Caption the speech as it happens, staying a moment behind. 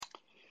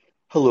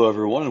Hello,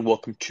 everyone, and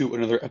welcome to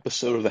another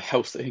episode of the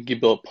House That Hinky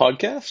Built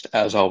podcast.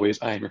 As always,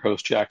 I am your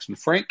host, Jackson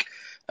Frank,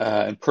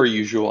 and per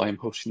usual, I am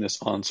hosting this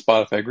on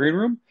Spotify Green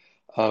Room.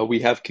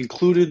 We have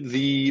concluded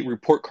the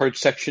report card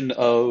section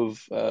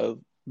of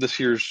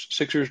this year's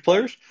Sixers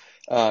players,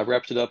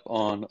 wrapped it up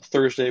on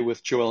Thursday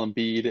with Joel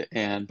Embiid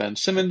and Ben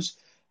Simmons,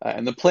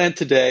 and the plan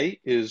today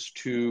is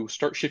to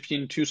start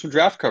shifting to some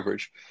draft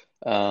coverage.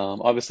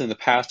 Obviously, in the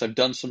past, I've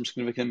done some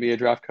significant NBA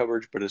draft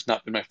coverage, but it's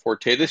not been my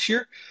forte this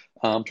year.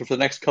 So for the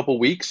next couple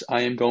weeks,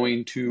 I am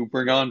going to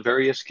bring on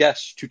various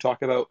guests to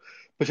talk about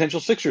potential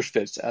Sixers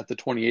fits at the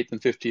 28th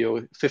and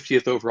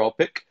 50th overall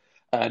pick.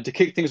 To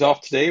kick things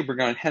off today, bring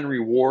on Henry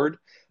Ward.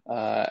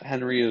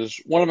 Henry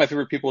is one of my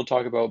favorite people to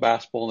talk about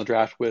basketball in the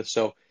draft with,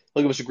 so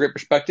he'll give us a great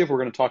perspective. We're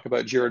going to talk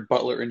about Jared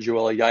Butler and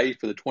Joel Ayayi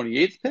for the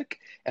 28th pick,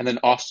 and then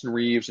Austin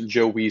Reeves and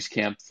Joe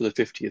Wieskamp for the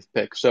 50th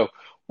pick. So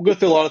we'll go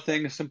through a lot of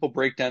things, simple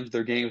breakdowns of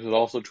their games, but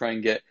also try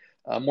and get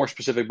more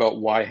specific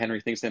about why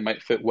Henry thinks they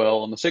might fit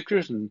well on the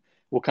Sixers, and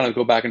we'll kind of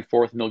go back and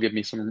forth, and he'll give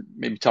me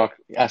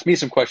ask me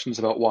some questions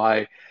about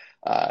why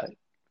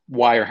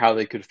or how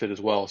they could fit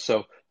as well.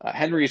 So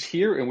Henry is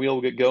here, and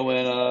we'll get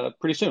going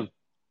pretty soon.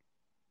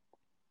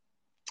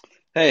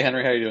 Hey,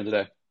 Henry, how are you doing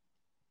today?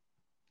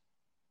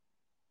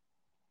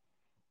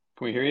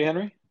 Can we hear you,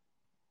 Henry?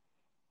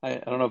 I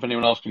don't know if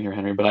anyone else can hear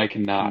Henry, but I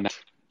cannot.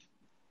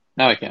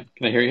 Now I can.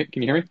 Can I hear you?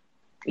 Can you hear me?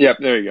 Yep,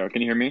 there you go.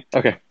 Can you hear me?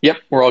 Okay. Yep,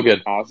 we're all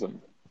good.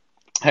 Awesome.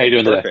 How you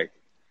doing today? Perfect.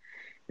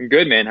 I'm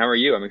good, man. How are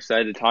you? I'm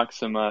excited to talk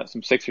some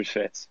Sixers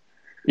fits.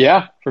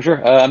 Yeah, for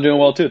sure. I'm doing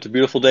well too. It's a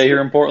beautiful day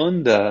here in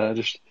Portland.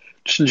 Just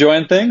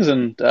enjoying things,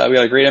 and we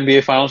got a great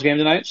NBA Finals game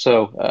tonight.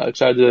 So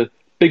excited to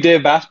big day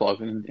of basketball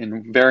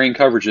in varying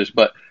coverages,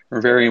 but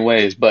or varying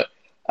ways. But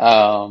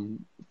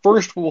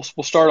first, we'll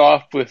start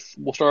off with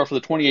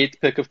the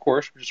 28th pick, of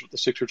course, which is what the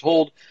Sixers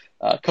hold.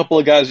 A couple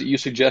of guys that you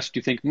suggest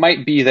you think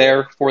might be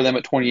there for them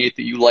at 28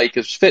 that you like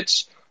as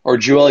fits are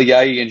Joel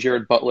Ayayi and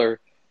Jared Butler.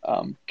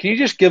 Can you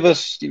just give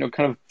us,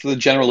 kind of for the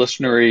general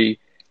listener,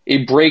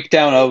 a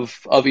breakdown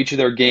of each of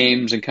their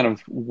games and kind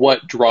of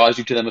what draws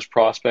you to them as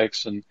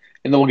prospects, and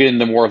then we'll get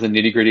into more of the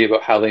nitty gritty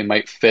about how they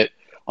might fit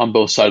on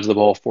both sides of the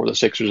ball for the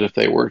Sixers if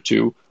they were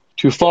to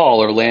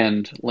fall or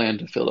land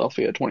in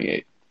Philadelphia at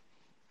 28.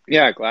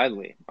 Yeah,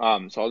 gladly.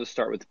 So I'll just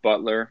start with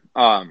Butler.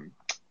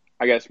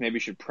 I guess maybe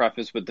should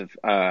preface with the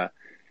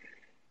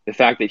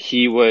fact that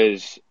he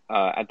was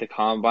at the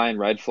combine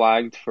red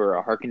flagged for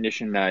a heart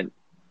condition that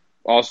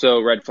also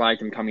red flagged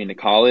him coming into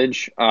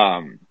college.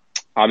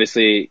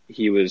 Obviously,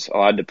 he was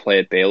allowed to play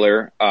at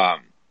Baylor,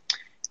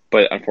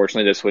 but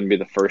unfortunately, this wouldn't be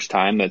the first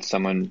time that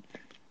someone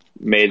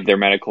made their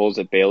medicals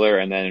at Baylor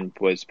and then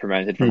was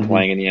prevented from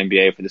playing in the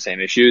NBA for the same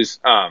issues.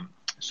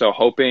 So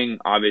hoping,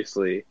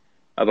 obviously,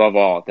 above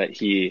all, that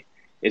he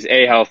is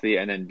A, healthy,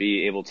 and then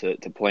B, able to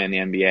play in the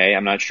NBA.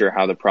 I'm not sure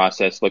how the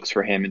process looks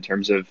for him in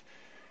terms of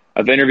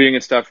interviewing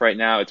and stuff right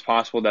now. It's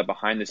possible that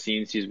behind the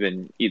scenes he's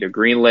been either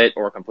greenlit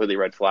or completely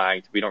red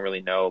flagged. We don't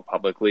really know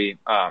publicly.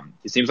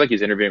 It seems like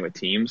he's interviewing with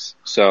teams,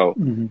 so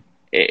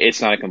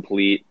it's not a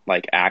complete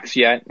axe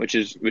yet, which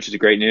is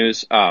great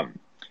news.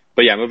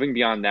 But yeah, moving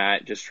beyond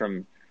that, just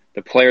from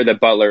the player that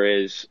Butler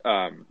is,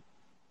 or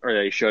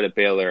that he showed at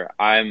Baylor,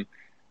 I'm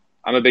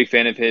a big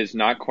fan of his.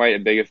 Not quite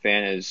as big a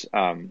fan as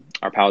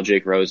our pal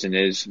Jake Rosen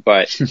is,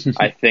 but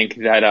I think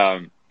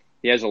that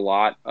he has a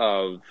lot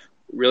of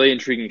really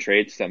intriguing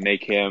traits that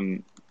make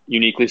him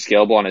uniquely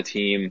scalable on a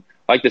team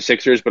like the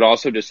Sixers, but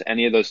also just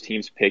any of those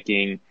teams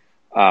picking.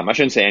 I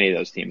shouldn't say any of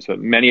those teams, but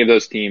many of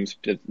those teams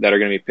that are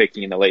going to be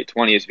picking in the late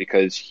 20s,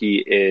 because he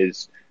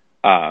is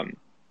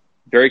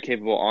very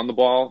capable on the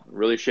ball,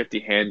 really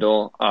shifty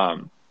handle.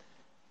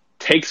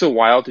 Takes a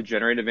while to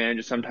generate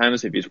advantages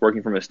sometimes if he's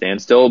working from a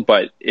standstill,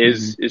 but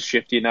is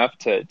shifty enough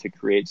to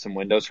create some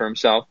windows for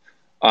himself.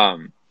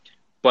 But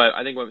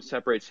I think what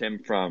separates him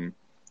from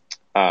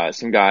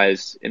some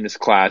guys in this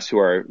class who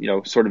are,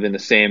 sort of in the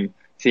same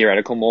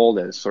theoretical mold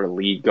as sort of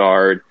lead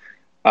guard,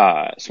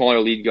 smaller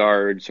lead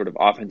guard, sort of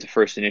offensive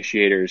first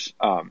initiators,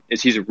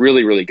 is he's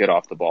really, really good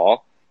off the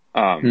ball.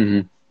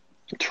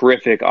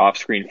 Terrific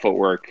off-screen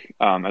footwork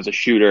as a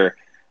shooter,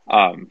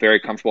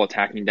 very comfortable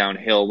attacking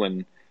downhill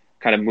when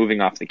kind of moving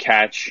off the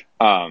catch.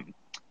 And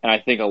I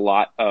think a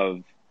lot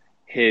of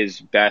his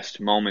best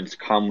moments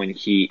come when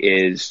he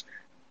is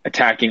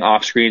attacking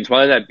off screens,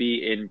 whether that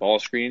be in ball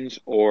screens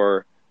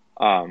or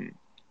kind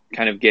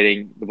of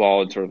getting the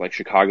ball in sort of like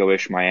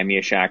Chicago-ish,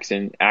 Miami-ish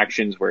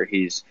actions where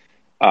he's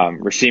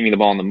receiving the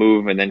ball on the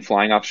move and then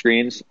flying off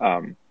screens.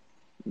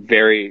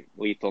 Very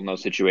lethal in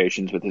those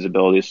situations with his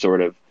ability to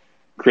sort of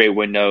create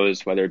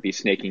windows, whether it be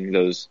snaking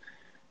those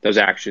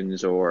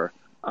actions or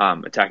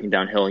attacking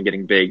downhill and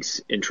getting bigs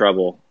in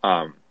trouble.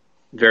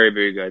 Very,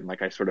 very good.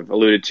 Like I sort of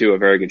alluded to, a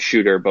very good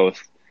shooter,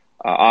 both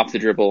off the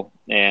dribble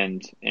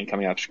and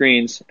coming off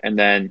screens. And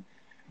then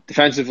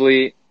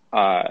defensively,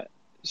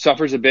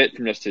 suffers a bit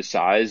from just his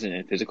size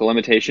and physical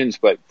limitations,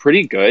 but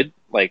pretty good.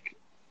 Like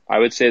I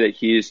would say that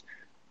he's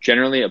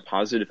generally a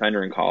positive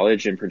defender in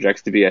college and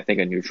projects to be, I think,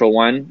 a neutral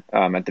one,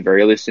 at the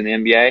very least in the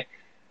NBA.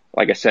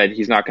 like I said,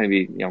 he's not going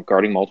to be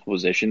guarding multiple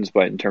positions,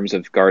 but in terms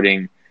of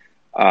guarding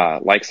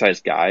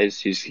like-sized guys,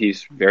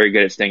 he's very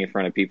good at staying in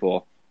front of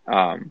people.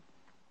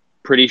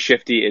 Pretty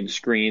shifty in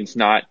screens,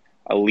 not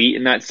elite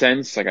in that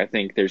sense. Like I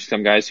think there's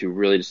some guys who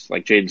really just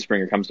like Jaden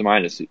Springer comes to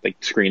mind. It's like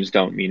screens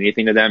don't mean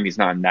anything to them. He's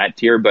not in that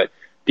tier, but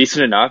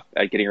decent enough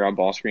at getting around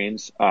ball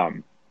screens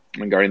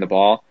when guarding the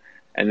ball.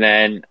 And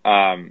then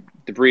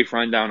the brief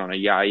rundown on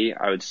Ayayi,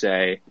 I would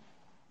say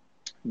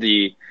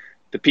the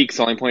peak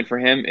selling point for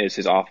him is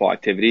his off-ball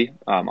activity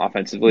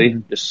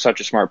offensively. Just such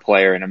a smart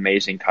player, an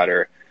amazing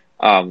cutter.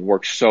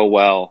 Works so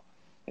well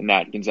in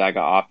that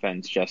Gonzaga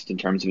offense, just in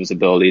terms of his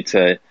ability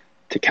to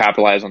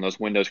capitalize on those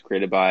windows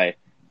created by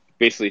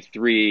basically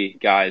three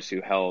guys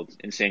who held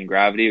insane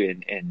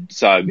gravity in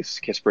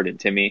Suggs, Kispert, and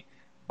Timmy.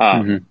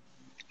 And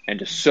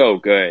just so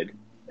good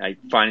at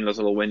finding those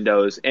little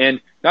windows.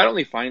 And not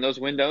only finding those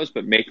windows,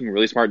 but making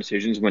really smart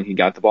decisions when he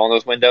got the ball in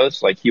those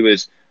windows. Like he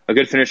was a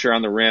good finisher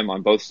on the rim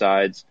on both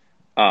sides.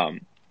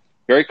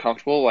 Very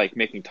comfortable, like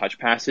making touch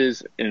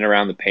passes in and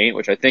around the paint,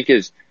 which I think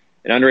is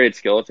an underrated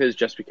skill of his,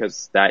 just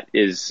because that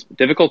is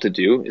difficult to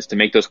do, is to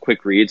make those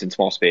quick reads in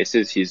small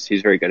spaces. He's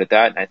very good at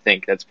that, and I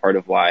think that's part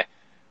of why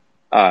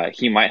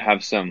he might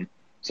have some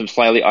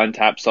slightly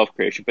untapped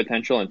self-creation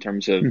potential in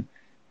terms of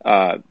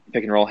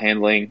pick and roll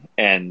handling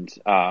and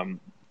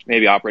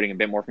maybe operating a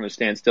bit more from a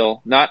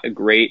standstill. Not a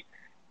great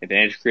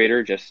advantage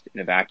creator, just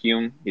in a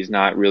vacuum. He's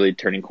not really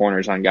turning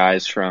corners on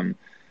guys from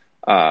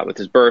with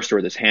his burst or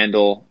with his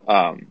handle.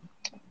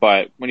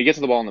 But when he gets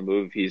to the ball on the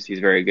move, he's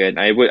very good. And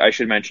I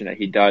should mention that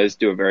he does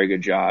do a very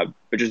good job,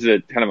 which is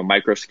a kind of a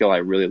micro skill I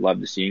really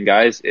love to see in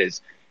guys,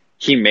 is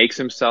he makes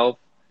himself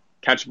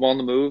catch the ball on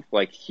the move.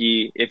 Like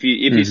if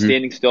he's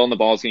standing still and the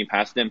ball is getting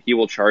past him, he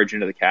will charge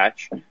into the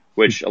catch,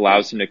 which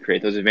allows him to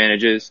create those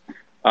advantages,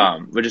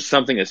 which is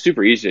something that's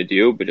super easy to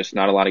do, but just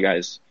not a lot of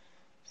guys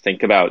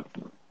think about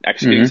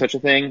executing such a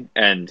thing.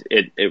 And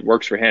it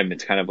works for him.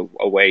 It's kind of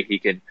a way he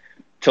can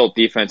tilt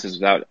defenses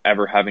without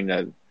ever having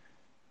to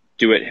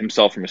do it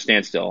himself from a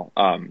standstill,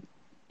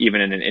 even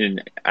in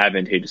an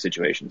advantageous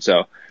situation.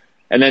 So,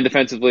 and then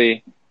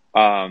defensively,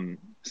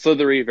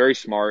 slithery, very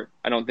smart.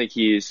 I don't think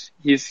he's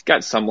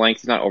got some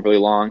length. He's not overly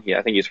long.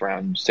 I think he's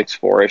around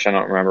 6'4" I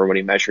don't remember what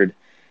he measured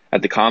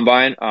at the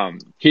combine.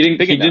 He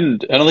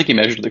didn't. I don't think he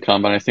measured at the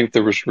combine. I think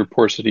there was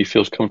reports that he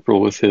feels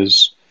comfortable with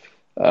his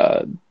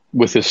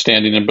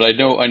standing in. But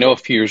I know a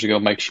few years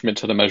ago, Mike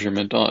Schmitz had a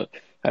measurement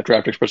at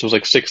Draft Express. It was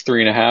like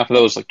 6'3.5". That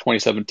was like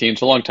 2017,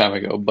 so a long time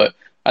ago. But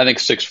I think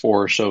 6'4"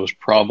 or so is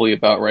probably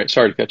about right.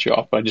 Sorry to cut you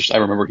off, but I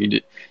remember he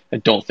did. I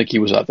don't think he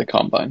was at the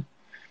combine.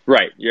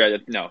 Right. Yeah.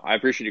 No, I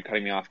appreciate you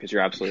cutting me off because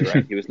you're absolutely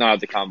right. He was not at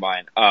the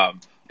combine.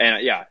 And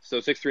yeah, so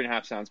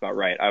 6'3.5" sounds about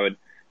right.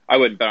 I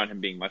wouldn't bet on him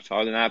being much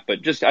taller than that,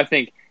 but just I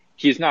think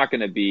he's not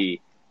going to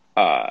be,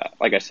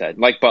 like I said,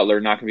 like Butler,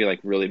 not going to be like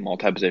really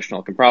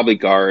multi-positional. Can probably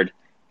guard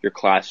your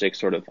classic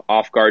sort of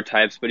off-guard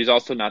types, but he's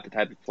also not the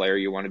type of player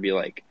you want to be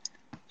like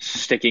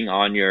sticking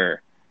on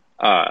your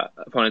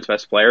opponent's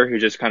best player,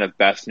 who's just kind of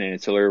best in an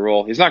ancillary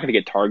role. He's not going to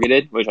get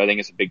targeted, which I think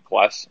is a big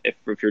plus if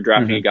you're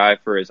drafting a guy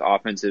for his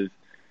offensive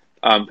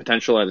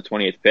potential at the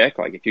 28th pick.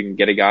 Like if you can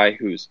get a guy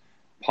who's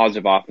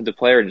positive offensive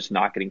player and just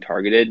not getting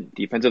targeted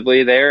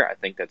defensively there, I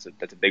think that's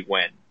a big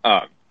win.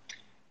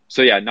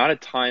 So yeah, not a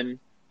ton in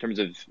terms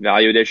of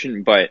value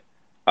addition, but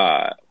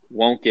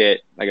won't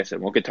get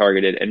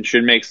targeted and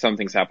should make some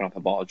things happen off the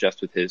ball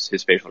just with his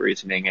spatial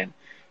reasoning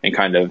and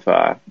kind of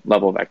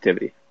level of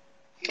activity.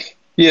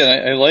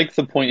 Yeah, I like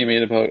the point you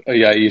made about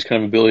Ayayi's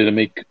kind of ability to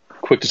make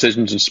quick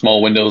decisions in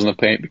small windows in the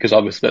paint, because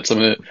obviously that's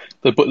something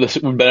that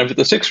would benefit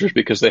the Sixers,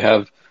 because they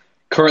have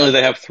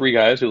three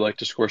guys who like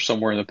to score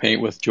somewhere in the paint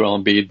with Joel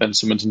Embiid, Ben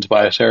Simmons, and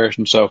Tobias Harris.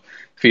 And so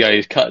if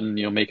Ayayi's cutting,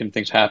 making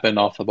things happen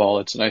off the ball,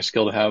 it's a nice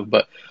skill to have.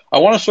 But I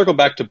want to circle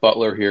back to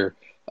Butler here,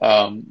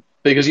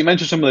 because you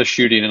mentioned some of the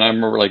shooting, and I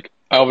remember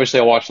I watched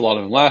a lot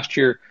of him last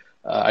year.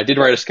 I did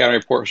write a scouting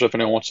report, so if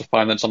anyone wants to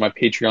find that, it's on my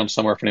Patreon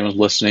somewhere. If anyone's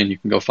listening, you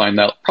can go find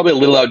that. Probably a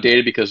little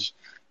outdated because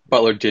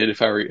Butler did,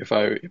 if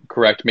I'm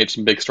correct, made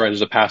some big strides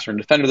as a passer and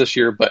defender this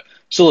year, but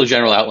still a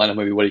general outline of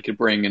maybe what he could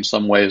bring in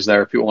some ways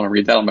there. If people want to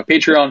read that on my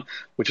Patreon,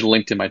 which is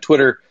linked in my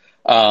Twitter.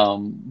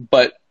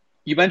 But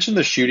you mentioned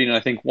the shooting, and I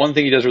think one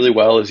thing he does really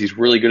well is he's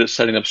really good at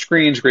setting up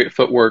screens, great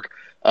footwork.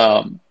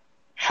 Where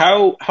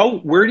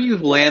do you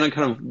land on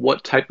kind of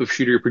what type of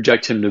shooter you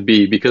project him to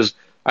be? Because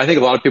I think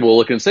a lot of people will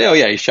look and say, oh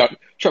yeah, he shot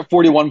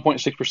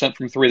 41.6%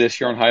 from three this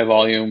year on high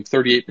volume,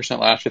 38%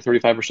 last year,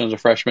 35% as a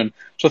freshman.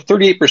 So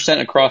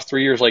 38% across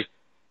 3 years,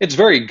 it's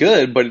very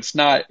good, but it's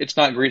not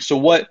great. So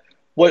what,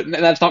 and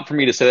that's not for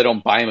me to say I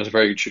don't buy him as a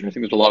very good shooter. I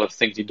think there's a lot of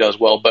things he does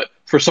well, but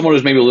for someone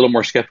who's maybe a little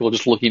more skeptical,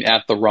 just looking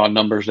at the raw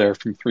numbers there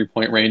from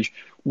 3-point range,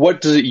 where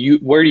do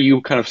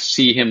you kind of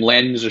see him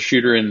landing as a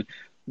shooter, and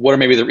what are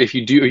maybe if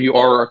you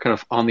are kind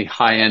of on the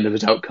high end of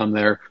his outcome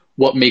there,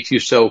 what makes you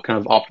so kind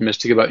of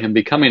optimistic about him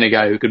becoming a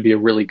guy who could be a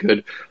really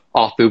good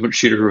off-movement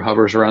shooter who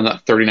hovers around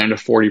that 39 to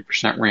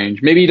 40%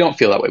 range? Maybe you don't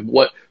feel that way.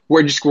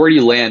 Where do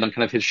you land on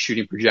kind of his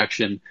shooting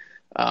projection?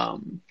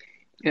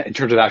 Yeah, in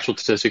terms of actual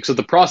statistics. So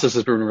the process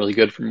has been really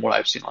good from what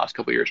I've seen the last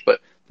couple of years,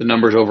 but the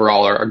numbers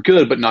overall are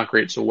good, but not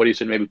great. So what do you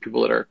say maybe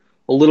people that are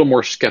a little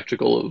more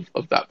skeptical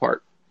of that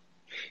part?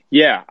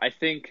 Yeah, I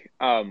think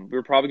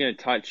we're probably going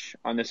to touch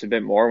on this a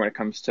bit more when it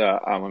comes to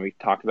when we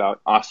talk about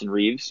Austin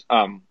Reeves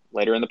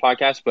later in the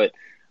podcast. But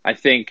I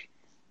think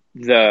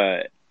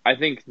the I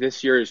think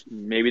this year is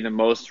maybe the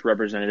most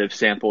representative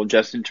sample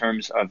just in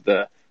terms of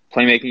the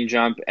playmaking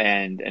jump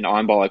and an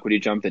on-ball equity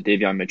jump that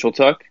Davion Mitchell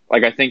took.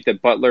 Like I think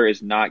that Butler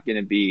is not going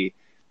to be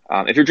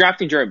if you're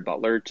drafting Jared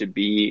Butler to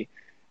be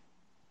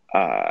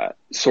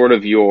sort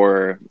of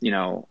your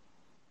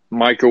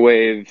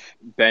microwave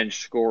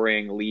bench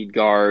scoring lead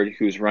guard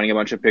who's running a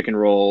bunch of pick and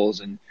rolls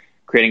and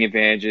creating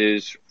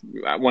advantages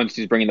once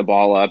he's bringing the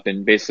ball up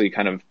and basically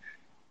kind of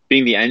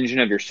being the engine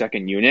of your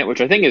second unit,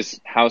 which I think is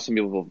how some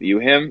people will view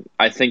him.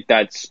 I think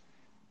that's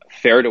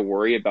fair to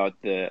worry about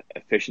the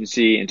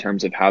efficiency in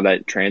terms of how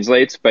that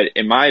translates. But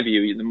in my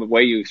view, the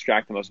way you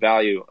extract the most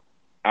value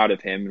out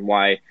of him and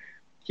why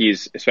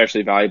he's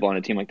especially valuable on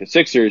a team like the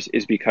Sixers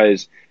is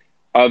because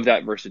of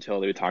that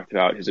versatility we talked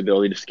about, his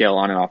ability to scale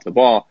on and off the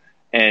ball.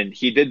 And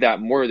he did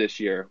that more this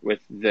year with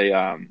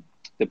the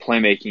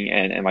playmaking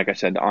and like I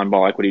said, the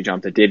on-ball equity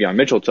jump that Davion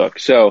Mitchell took.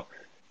 So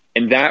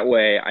in that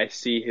way, I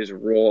see his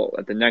role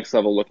at the next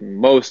level looking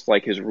most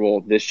like his role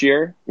this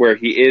year, where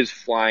he is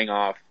flying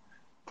off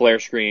flare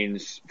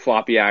screens,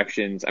 floppy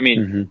actions. I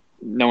mean, Hmm.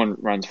 no one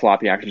runs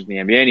floppy actions in the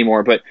NBA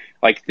anymore, but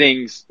like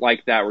things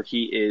like that where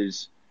he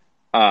is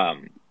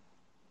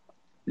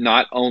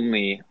not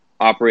only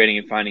operating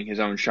and finding his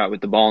own shot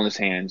with the ball in his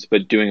hands,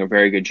 but doing a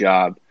very good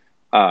job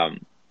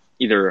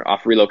either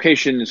off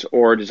relocations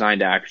or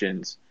designed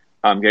actions,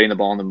 getting the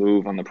ball on the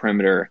move on the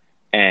perimeter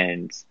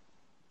and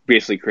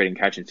basically creating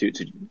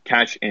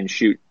catch and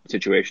shoot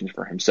situations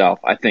for himself.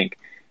 I think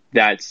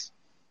that's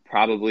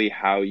probably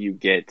how you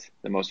get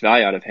the most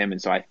value out of him.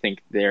 And so I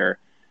think they're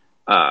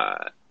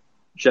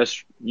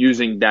just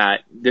using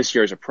that this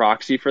year as a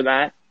proxy for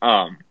that.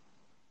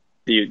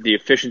 The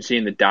efficiency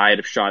and the diet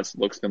of shots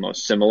looks the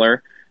most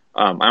similar.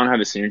 I don't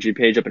have a synergy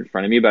page up in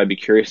front of me, but I'd be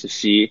curious to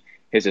see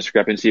his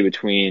discrepancy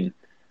between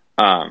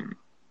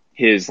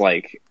his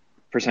like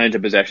percentage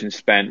of possessions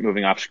spent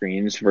moving off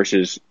screens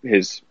versus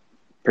his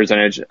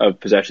percentage of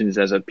possessions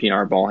as a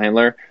PNR ball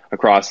handler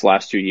across the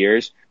last 2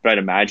 years. But I'd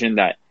imagine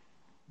that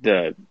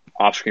the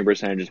off-screen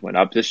percentages went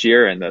up this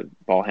year and the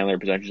ball handler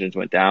percentages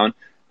went down,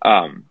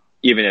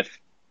 even if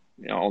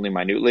only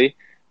minutely.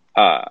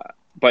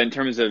 But in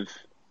terms of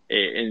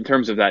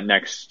that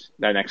next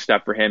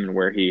step for him and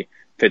where he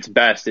fits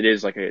best,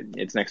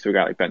 it's next to a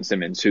guy like Ben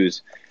Simmons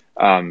who's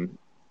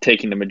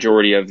taking the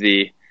majority of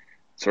the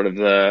sort of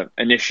the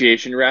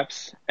initiation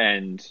reps,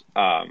 and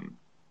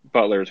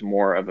Butler's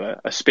more of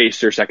a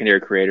spacer secondary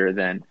creator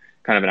than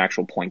kind of an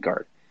actual point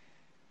guard.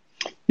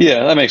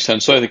 Yeah, that makes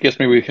sense. So I guess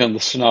maybe kind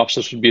of the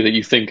synopsis would be that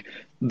you think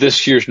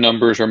this year's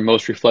numbers are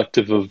most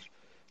reflective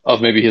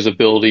of maybe his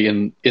ability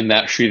in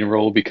that shooting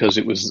role because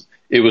it was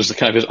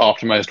kind of his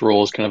optimized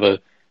role as kind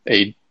of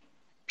a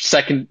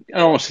second, I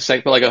don't want to say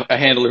second, but like a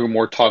handler who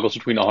more toggles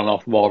between on and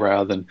off the ball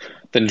rather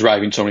than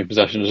driving so many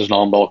possessions as an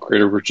on-ball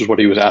creator, which is what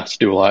he was asked to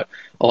do a lot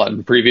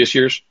in previous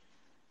years.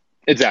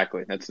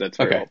 Exactly. That's very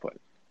Okay. well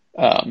put.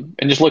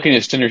 And just looking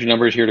at synergy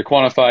numbers here to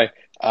quantify,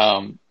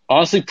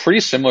 honestly, pretty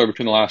similar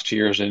between the last 2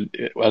 years. And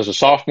as a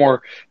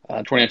sophomore,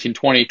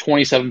 2019-20,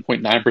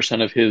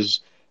 27.9% of his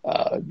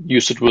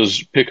usage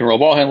was pick and roll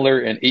ball handler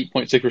and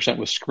 8.6%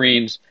 was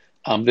screens.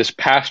 This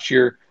past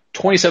year,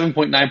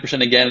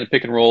 27.9% again in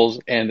pick and rolls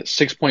and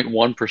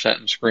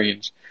 6.1% in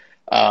screens.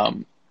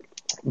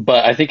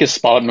 But I think his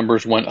spot up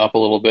numbers went up a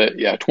little bit.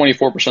 Yeah,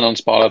 24% on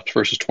spot ups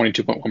versus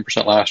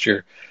 22.1% last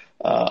year.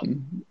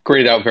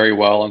 Graded out very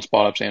well on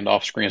spot ups and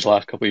off screens the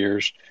last couple of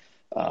years.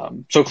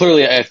 So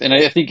clearly, I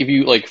think if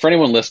you like for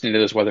anyone listening to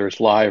this, whether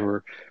it's live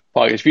or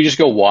podcast, if you just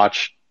go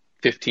watch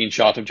 15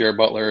 shots of Jared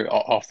Butler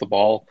off the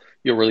ball,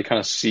 you'll really kind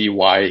of see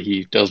why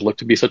he does look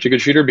to be such a good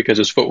shooter because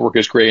his footwork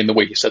is great and the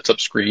way he sets up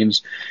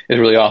screens is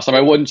really awesome.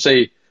 I wouldn't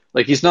say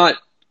like he's not.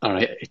 I don't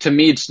know. To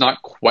me, it's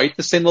not quite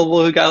the same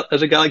level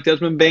as a guy like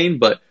Desmond Bane,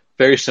 but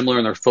very similar,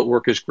 and their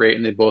footwork is great,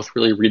 and they both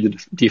really read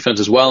the defense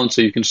as well. And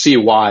so you can see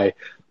why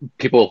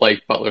people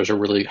like Butler is a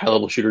really high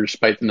level shooter,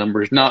 despite the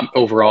numbers not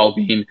overall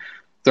being.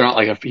 They're not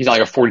like he's not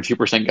like a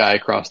 42% guy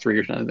across 3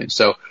 years or anything.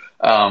 So,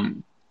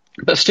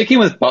 but sticking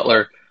with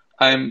Butler,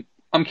 I'm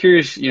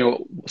curious.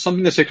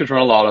 Something the Sixers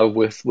run a lot of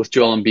with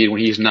Joel Embiid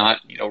when he's not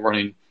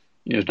running.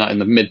 He's not in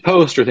the mid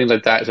post or things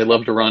like that. Is they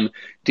love to run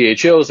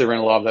DHOs. They ran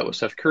a lot of that with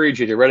Seth Curry,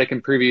 JJ Redick in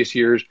previous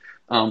years.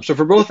 So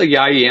for both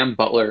Ayayi and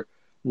Butler,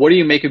 what do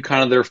you make of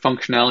kind of their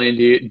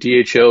functionality in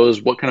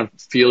DHOs? What kind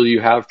of feel do you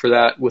have for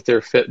that with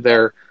their fit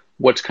there?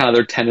 What's kind of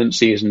their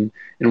tendencies and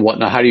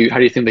whatnot? How do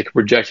you think they could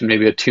project in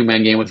maybe a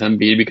 2-man game with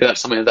Embiid? Because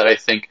that's something that I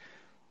think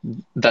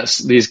that's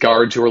these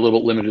guards who are a little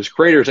bit limited as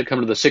creators that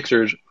come to the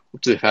Sixers,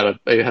 which they've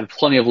had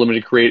plenty of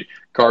limited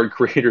guard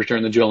creators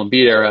during the Joel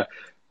Embiid era.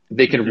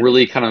 They can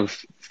really kind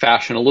of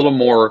fashion a little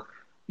more,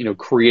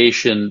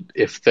 creation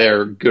if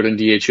they're good in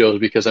DHOs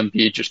because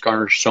Embiid just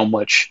garners so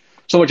much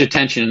so much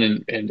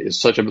attention and is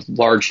such a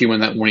large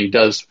human that when he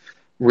does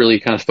really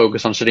kind of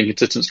focus on setting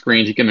consistent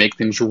screens, he can make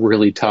things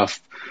really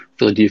tough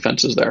for the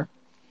defenses there.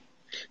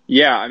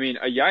 Yeah, I mean,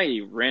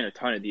 Ayayi ran a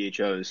ton of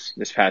DHOs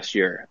this past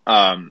year,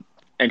 and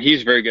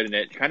he's very good at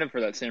it, kind of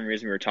for that same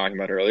reason we were talking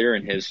about earlier,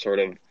 in his sort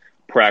of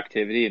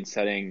proactivity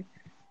and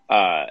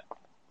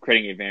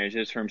creating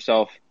advantages for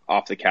himself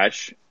off the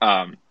catch.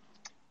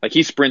 Like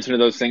he sprints into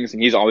those things,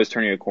 and he's always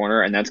turning a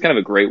corner, and that's kind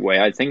of a great way,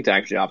 I think, to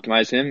actually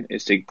optimize him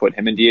is to put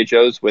him in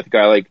DHOs with a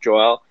guy like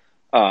Joel,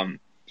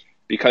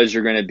 because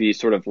you're going to be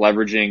sort of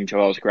leveraging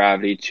Joel's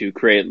gravity to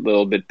create a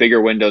little bit bigger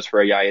windows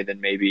for Ayayi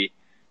than maybe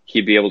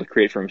he'd be able to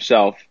create for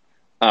himself.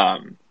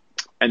 And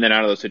then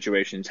out of those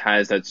situations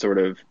has that sort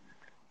of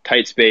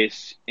tight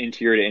space,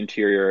 interior to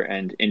interior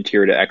and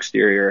interior to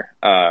exterior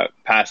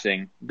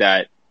passing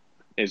that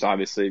is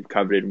obviously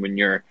coveted when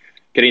you're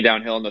getting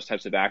downhill in those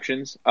types of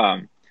actions.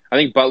 I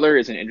think Butler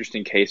is an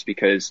interesting case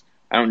because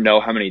I don't know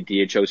how many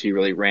DHOs he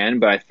really ran,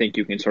 but I think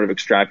you can sort of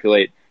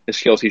extrapolate the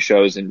skills he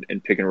shows in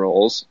pick and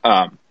rolls.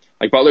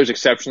 Like Butler's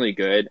exceptionally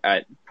good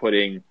at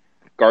putting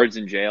guards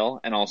in jail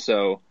and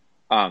also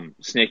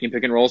snaking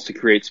pick and rolls to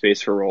create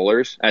space for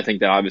rollers. I think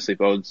that obviously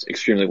bodes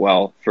extremely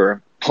well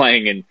for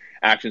playing in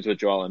actions with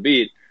Joel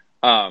Embiid,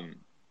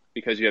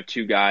 because you have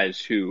two guys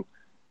who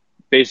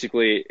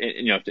basically,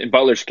 in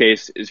Butler's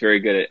case, is very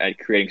good at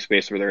creating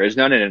space where there is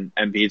none, and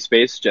in Embiid's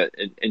space,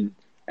 in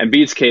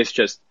Embiid's case,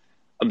 just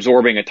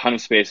absorbing a ton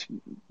of space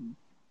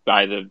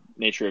by the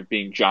nature of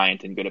being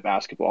giant and good at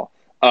basketball.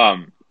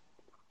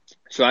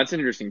 So that's an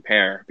interesting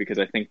pair because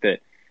I think that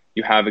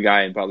you have a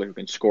guy in Butler who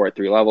can score at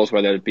three levels,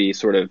 whether it be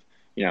sort of,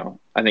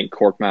 I think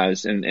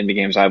Korkmaz in the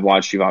games I've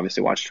watched, you've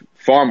obviously watched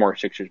far more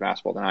Sixers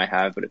basketball than I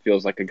have, but it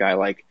feels like a guy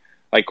like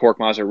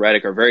Korkmaz or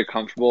Redick are very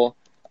comfortable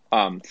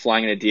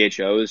flying into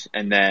DHOs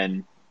and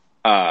then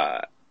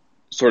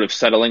sort of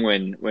settling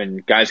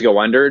when guys go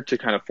under to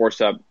kind of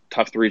force up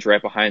tough threes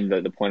right behind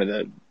the point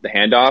of the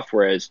handoff,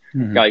 whereas a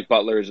guy like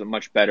Butler is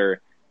much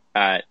better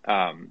at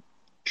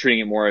treating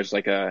it more as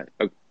like a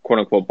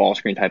quote-unquote ball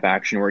screen type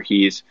action where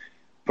he's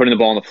putting the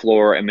ball on the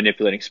floor and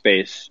manipulating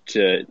space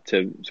to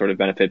sort of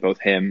benefit both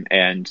him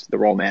and the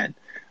roll man.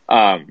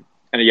 And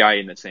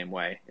Ayayi in the same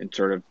way, and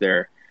sort of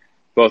their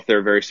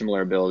very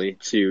similar ability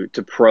to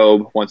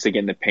probe once they get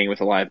in the paint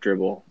with a live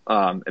dribble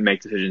and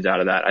make decisions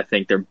out of that. I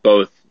think they're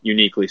both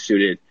uniquely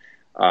suited.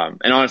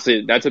 And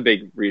honestly, that's a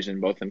big reason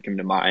both of them come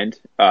to mind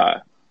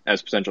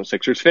as potential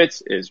Sixers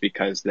fits is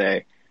because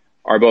they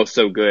are both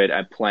so good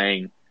at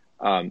playing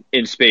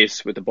in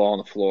space with the ball on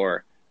the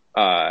floor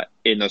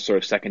in those sort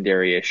of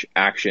secondary-ish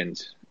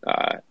actions.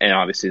 And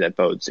obviously that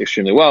bodes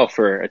extremely well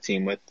for a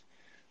team with,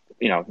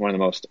 one of the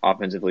most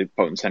offensively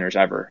potent centers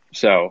ever.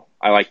 So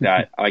I like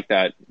that. I like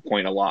that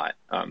point a lot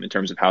in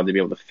terms of how they'd be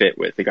able to fit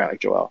with a guy like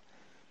Joel.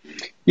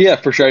 Yeah,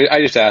 for sure.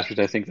 I just asked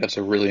because I think that's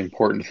a really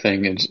important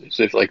thing. Is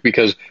if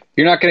because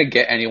you're not going to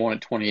get anyone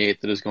at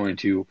 28 that is going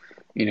to,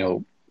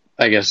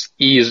 I guess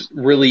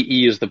really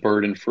ease the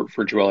burden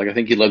for Joel. Like I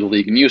think he led the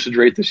league in usage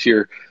rate this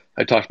year.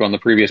 I talked about on the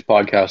previous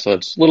podcast, so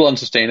it's a little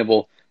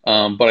unsustainable.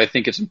 But I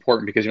think it's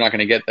important because you're not going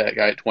to get that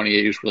guy at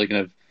 28 who's really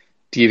going to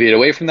deviate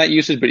away from that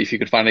usage. But if you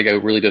could find a guy who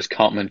really does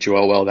complement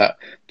Joel well,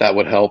 that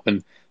would help.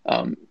 And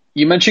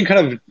you mentioned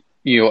kind of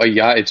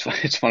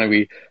it's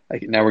funny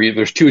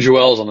there's two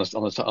Joels on this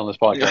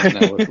podcast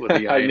now with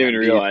the I didn't even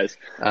realize.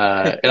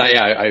 And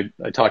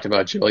I talked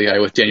about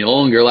Joel with Daniel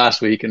Ollinger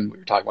last week, and we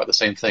were talking about the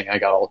same thing. I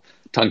got all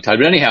tongue tied,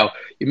 but anyhow,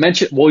 you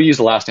mentioned we'll use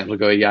the last names. We'll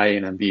go Ayayi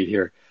and Embiid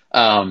here.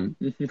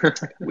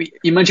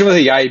 You mentioned with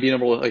Ayayi being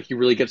able to he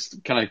really gets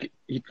kind of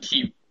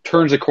he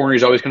turns the corner.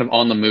 He's always kind of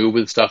on the move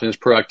with stuff in his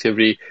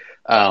proactivity.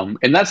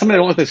 And that's something I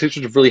don't think the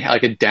Sixers have really had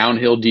like a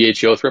downhill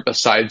DHO threat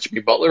besides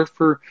Jimmy Butler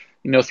for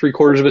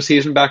 3/4 of a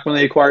season back when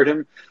they acquired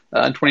him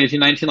in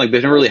 2018-19. Like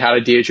they've never really had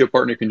a DHO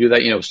partner who can do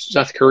that.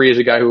 Seth Curry is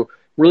a guy who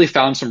really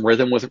found some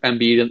rhythm with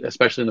Embiid,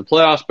 especially in the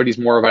playoffs, but he's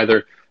more of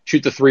either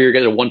shoot the three or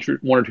get a one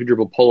or two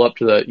dribble pull up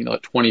to the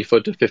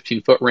 20-foot to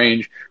 15-foot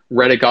range.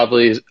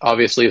 Redick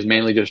obviously is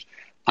mainly just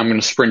I'm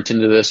going to sprint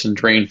into this and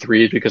drain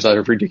threes because I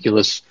have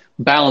ridiculous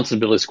balance and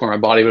ability to score my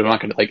body, but I'm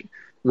not going to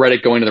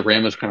Redick going to the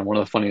rim is kind of one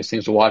of the funniest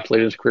things to watch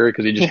later in his career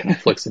because he just kind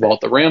of flicks the ball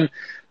at the rim.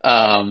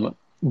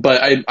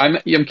 But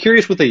I'm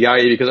curious with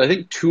Ayayi because I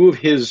think two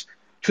of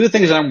the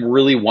things that I'm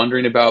really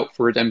wondering about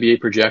for his NBA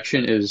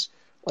projection is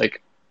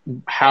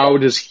how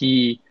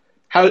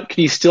can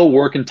he still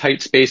work in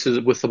tight spaces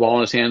with the ball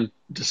in his hand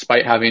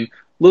despite having a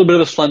little bit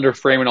of a slender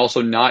frame and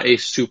also not a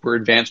super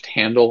advanced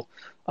handle.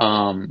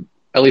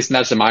 At least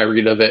that's in my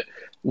read of it.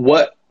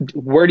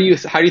 How do you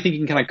think he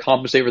can kind of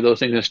compensate for those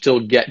things and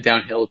still get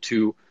downhill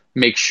to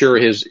make sure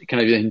his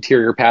kind of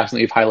interior passing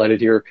that you've highlighted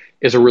here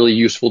is a really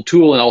useful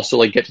tool and also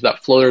get to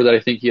that floater that I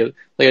think I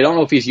don't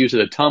know if he's used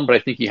it a ton, but I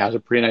think he has a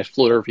pretty nice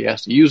floater if he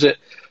has to use it.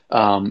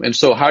 And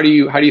so how do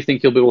you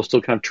think he'll be able to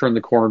still kind of turn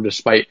the corner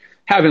despite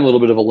having a little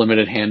bit of a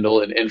limited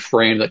handle and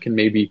frame that can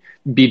maybe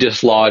be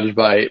dislodged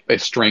by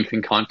strength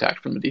and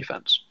contact from the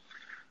defense?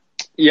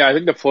 Yeah, I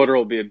think the floater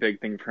will be a big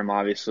thing for him,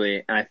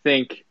 obviously. And I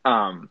think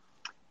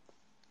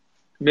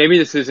maybe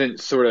this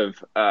isn't sort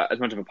of as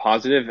much of a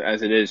positive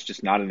as it is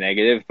just not a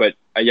negative, but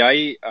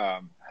Ayayi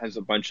has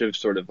a bunch of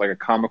sort of like a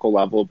comical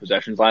level of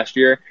possessions last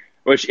year,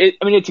 I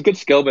mean, it's a good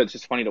skill, but it's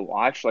just funny to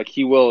watch. Like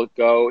he'll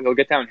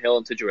get downhill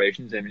in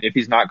situations, and if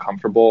he's not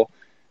comfortable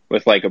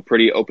with like a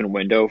pretty open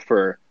window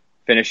for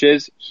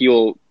finishes,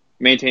 he'll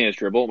maintain his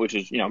dribble, which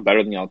is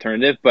better than the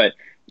alternative. But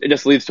it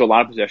just leads to a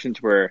lot of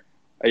possessions where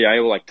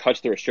Ayayi will like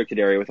touch the restricted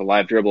area with a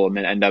live dribble and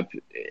then end up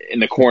in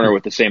the corner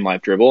with the same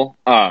live dribble.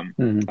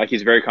 Mhm. Like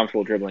he's very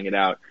comfortable dribbling it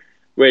out,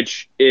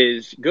 which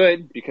is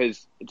good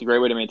because it's a great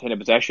way to maintain a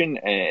possession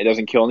and it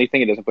doesn't kill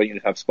anything. It doesn't put you in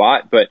a tough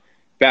spot, but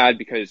bad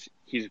because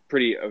he's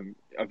pretty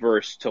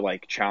averse to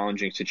like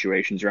challenging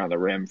situations around the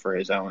rim for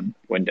his own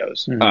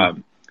windows.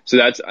 Mhm. So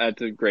that's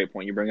a great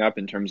point you bring up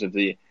in terms of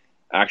the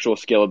actual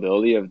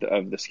scalability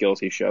of the skills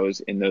he shows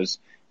in those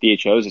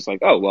DHOs. It's like,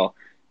 oh well,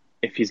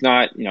 if he's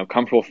not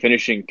comfortable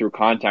finishing through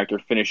contact or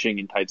finishing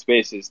in tight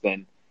spaces,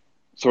 then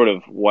sort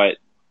of what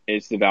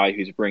is the value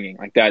he's bringing?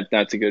 Like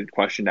that's a good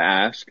question to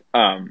ask.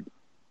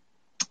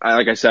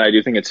 Like I said, I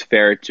do think it's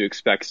fair to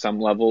expect some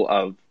level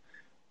of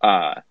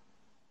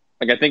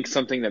like I think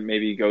something that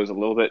maybe goes a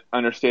little bit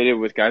understated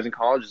with guys in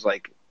college is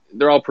like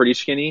they're all pretty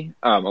skinny.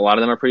 A lot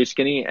of them are pretty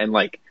skinny, and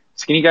like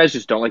skinny guys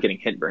just don't like getting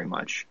hit very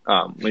much.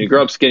 When you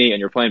grow up skinny and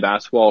you're playing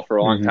basketball for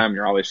a long Mhm. time and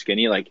you're always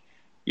skinny, like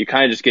you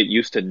kind of just get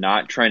used to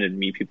not trying to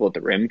meet people at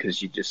the rim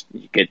because you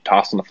get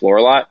tossed on the floor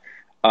a lot.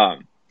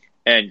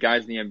 And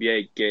guys in the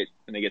NBA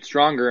get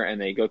stronger and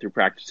they go through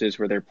practices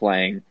where they're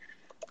playing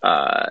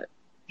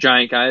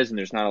giant guys and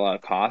there's not a lot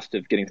of cost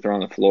of getting thrown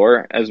on the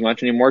floor as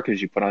much anymore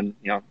because you put on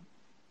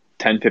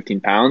 10, 15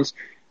 pounds.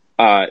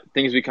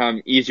 Things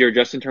become easier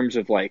just in terms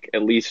of like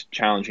at least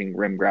challenging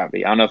rim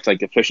gravity. I don't know if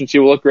like efficiency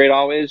will look great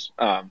always,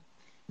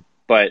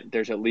 but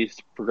there's at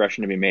least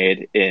progression to be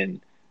made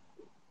in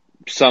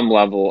some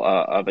level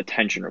of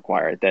attention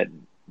required that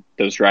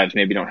those drives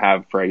maybe don't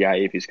have for a guy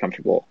if he's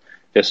comfortable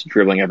just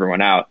dribbling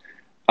everyone out.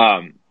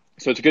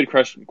 So it's a good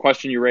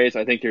question you raise.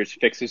 I think there's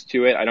fixes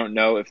to it. I don't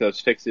know if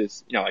those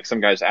fixes, like some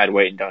guys add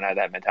weight and don't have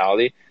that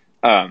mentality.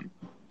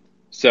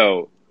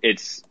 So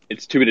it's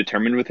to be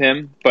determined with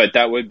him, but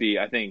that would be,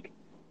 I think,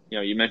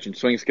 you mentioned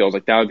swing skills,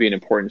 like that would be an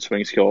important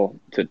swing skill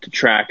to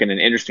track, and an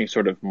interesting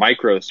sort of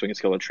micro swing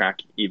skill to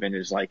track even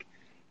is like,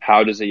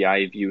 how does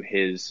Ayayi view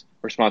his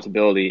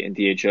responsibility in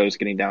DHOs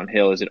getting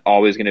downhill? Is it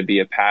always going to be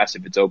a pass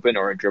if it's open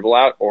or a dribble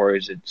out, or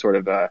is it sort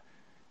of a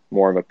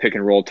more of a pick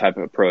and roll type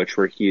of approach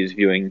where he is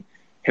viewing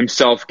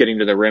himself getting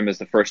to the rim as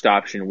the first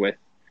option with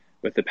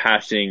the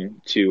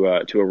passing to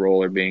a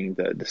roller being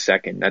the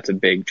second? That's a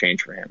big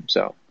change for him.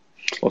 So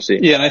we'll see.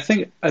 Yeah, and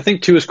I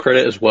think to his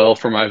credit as well,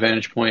 from my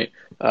vantage point,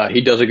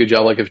 he does a good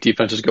job. Like if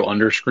defenses go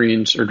under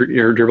screens or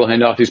dribble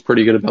handoff, he's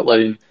pretty good about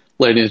letting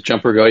his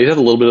jumper go. He has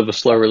a little bit of a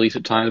slow release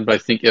at times, but I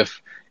think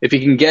if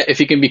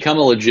he can become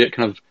a legit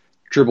kind of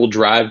dribble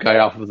drive guy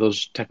off of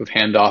those type of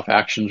handoff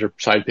actions or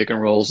side pick and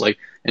rolls, like,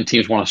 and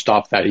teams want to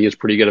stop that, he is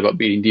pretty good about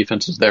beating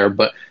defenses there.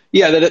 But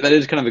yeah, that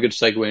is kind of a good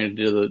segue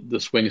into the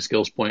swing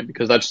skills point,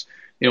 because that's,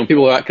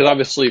 people, because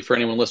obviously for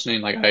anyone listening,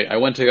 like I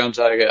went to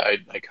Gonzaga,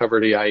 I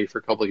covered AI for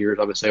a couple of years.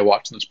 Obviously I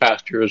watched them this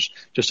past year as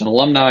just an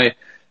alumni.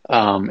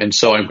 And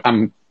so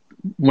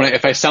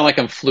if I sound like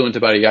I'm fluent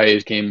about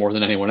AI's game more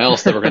than anyone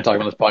else that we're going to talk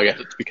about this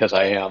podcast, it's because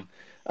I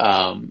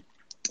am.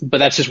 But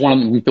that's just one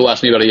of the people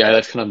ask me about AI.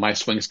 That's kind of my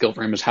swing skill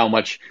for him, is how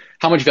much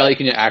value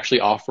can you actually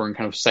offer in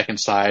kind of second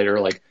side or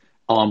like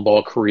on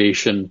ball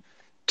creation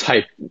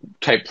type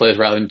plays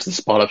rather than to the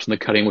spot ups and the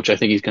cutting, which I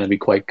think he's going to be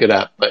quite good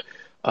at. But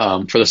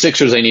for the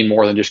Sixers, they need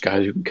more than just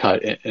guys who can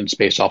cut and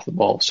space off the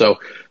ball. So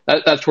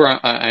that's where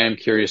I am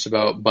curious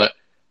about. But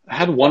I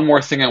had one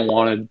more thing I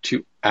wanted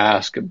to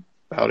ask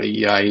about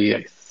Ayayi.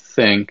 I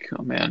think,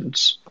 oh man,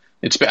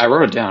 I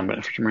wrote it down,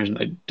 but for some reason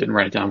I didn't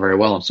write it down very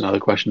well. It's another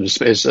question is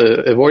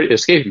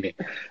escaping me.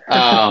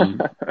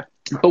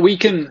 But we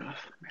can.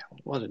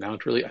 What was it now?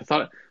 It's really.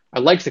 I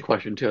liked the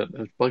question too. It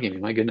was bugging me.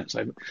 My goodness.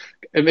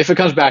 If it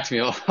comes back to me,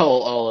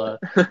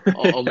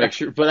 I'll make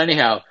sure. But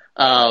anyhow,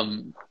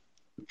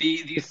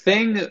 the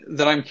thing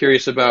that I'm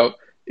curious about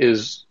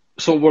is,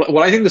 so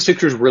what I think the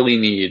Sixers really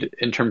need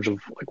in terms of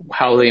like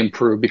how they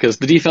improve, because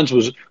the defense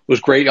was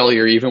great all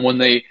year. Even when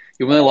they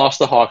lost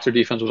the Hawks, their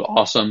defense was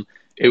awesome.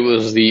 It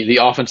was the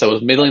offense that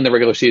was middling in the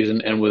regular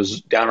season and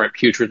was downright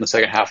putrid in the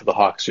second half of the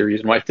Hawks series.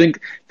 And what I think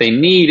they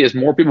need is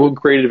more people who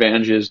create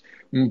advantages,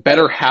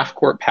 better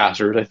half-court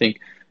passers. I think,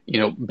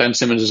 Ben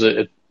Simmons is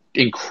an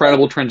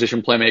incredible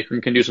transition playmaker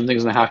and can do some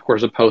things in the half-court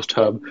as a post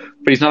hub,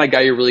 but he's not a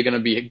guy you're really going to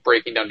be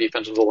breaking down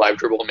defense with a live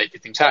dribble and making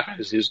things happen.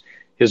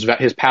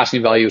 His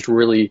passing value is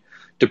really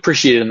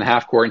depreciated in the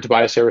half-court, and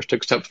Tobias Harris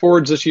took steps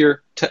forward this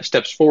year, but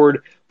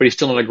he's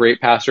still not a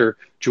great passer.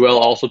 Joel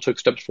also took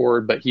steps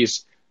forward, but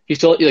he's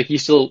still a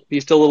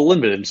little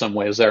limited in some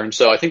ways there. And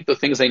so I think the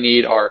things they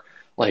need are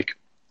like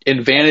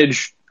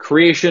advantage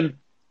creation,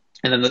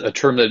 and then a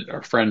term that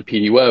our friend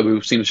P.D. Webb,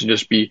 who seems to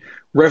just be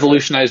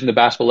revolutionizing the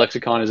basketball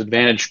lexicon, is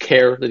advantage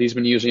care that he's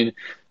been using,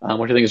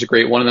 which I think is a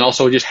great one. And then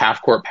also just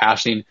half-court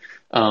passing.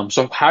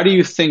 So how do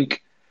you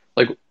think,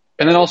 like,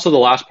 and then also the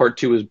last part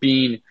too is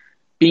being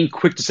being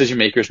quick decision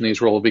makers in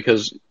these roles,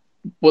 because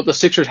what the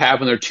Sixers have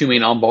in their two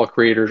main on-ball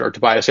creators are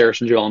Tobias Harris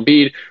and Joel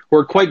Embiid, who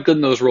are quite good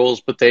in those roles,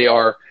 but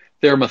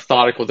they're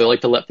methodical. They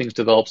like to let things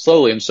develop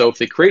slowly, and so if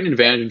they create an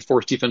advantage and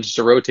force defenses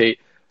to rotate,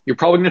 you're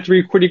probably going to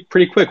have to be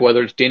pretty quick.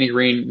 Whether it's Danny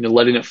Green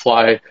letting it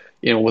fly,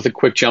 with a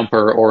quick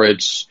jumper, or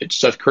it's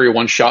Seth Curry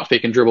one shot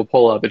fake and dribble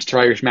pull up, it's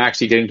Tyrese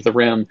Maxey getting to the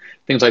rim,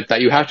 things like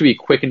that. You have to be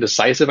quick and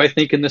decisive, I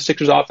think, in the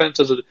Sixers offense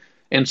as an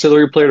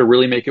ancillary player to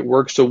really make it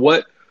work. So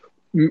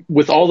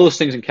with all those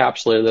things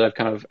encapsulated that I've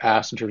kind of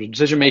asked in terms of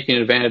decision making,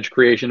 advantage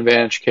creation,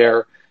 advantage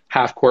care,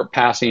 half court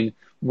passing,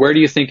 where do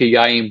you think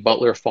Ayayi and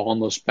Butler fall on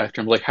those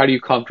spectrums? Like, how do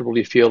you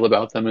comfortably feel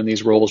about them in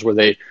these roles where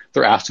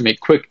they're asked to make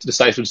quick,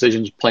 decisive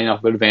decisions, playing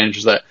off of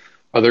advantages that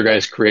other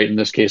guys create? In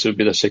this case, it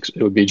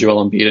would be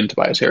Joel Embiid and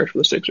Tobias Harris for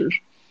the Sixers.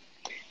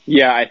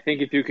 Yeah, I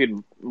think if you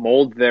could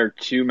mold their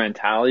two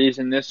mentalities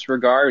in this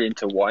regard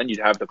into one, you'd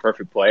have the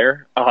perfect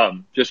player.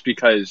 Just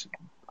because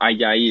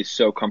Ayayi is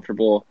so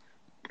comfortable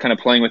kind of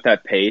playing with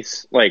that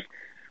pace, like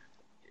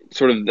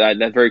sort of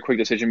that very quick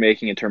decision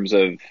making in terms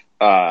of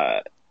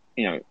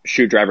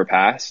shoot, drive, or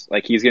pass.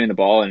 Like, he's getting the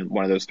ball and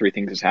one of those three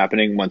things is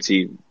happening once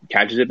he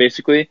catches it,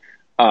 basically.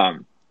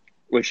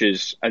 Which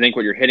is, I think,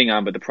 what you're hitting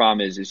on. But the problem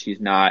is he's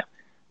not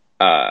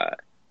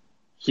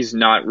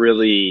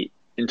really,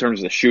 in terms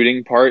of the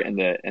shooting part and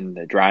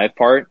the drive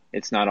part,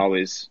 it's not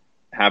always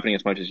happening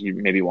as much as you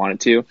maybe want it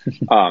to.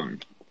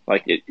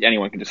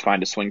 Anyone can just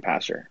find a swing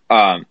passer.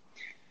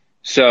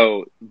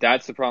 So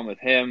that's the problem with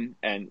him,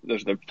 and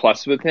there's the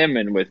plus with him.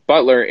 And with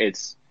Butler,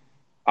 it's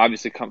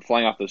obviously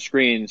flying off those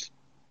screens,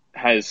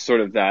 has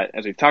sort of that,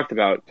 as we've talked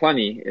about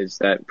plenty, is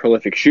that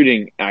prolific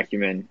shooting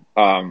acumen,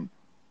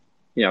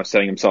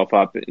 setting himself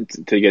up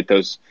to get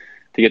those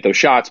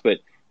shots, but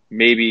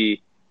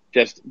maybe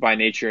just by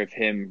nature of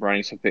him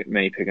running so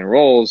many pick and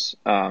rolls,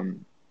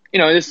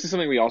 this is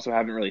something we also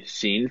haven't really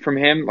seen from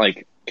him,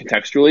 like,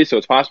 contextually. So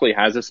it's possible he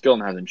has a skill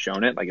and hasn't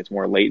shown it, like it's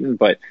more latent,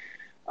 but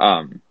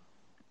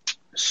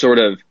sort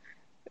of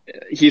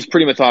he's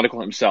pretty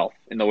methodical himself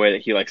in the way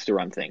that he likes to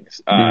run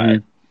things.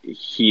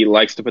 He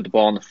likes to put the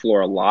ball on the floor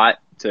a lot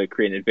to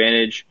create an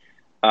advantage.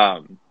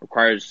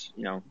 Requires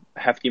a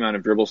hefty amount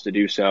of dribbles to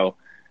do so,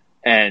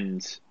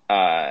 and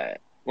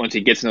once he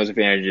gets in those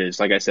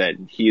advantages, like I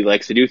said, he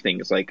likes to do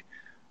things like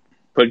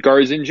put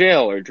guards in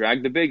jail or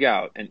drag the big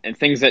out, and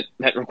things that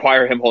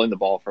require him holding the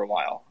ball for a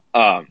while.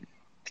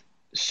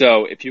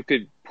 So if you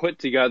could put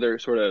together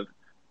sort of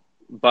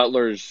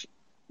Butler's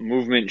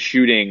movement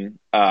shooting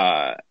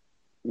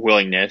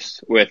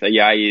willingness with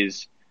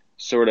Ayayi's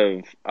sort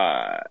of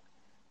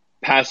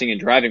passing and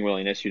driving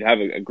willingness, you'd have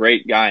a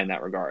great guy in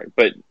that regard.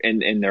 But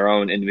in their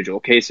own individual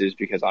cases,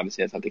 because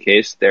obviously that's not the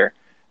case,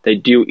 they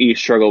do each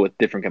struggle with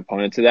different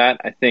components of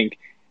that. I think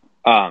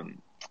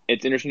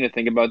it's interesting to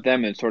think about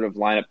them in sort of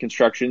lineup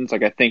constructions.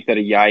 Like, I think that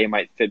Ayayi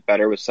might fit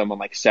better with someone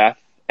like Seth,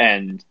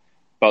 and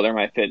Butler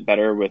might fit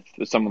better with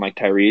someone like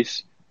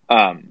Tyrese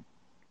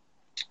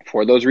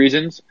for those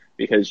reasons,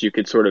 because you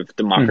could sort of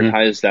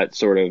democratize that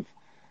sort of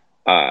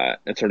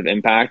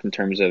impact in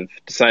terms of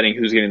deciding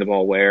who's getting the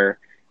ball where,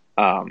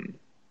 and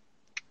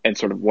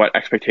sort of what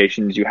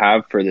expectations you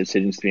have for the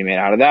decisions to be made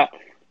out of that.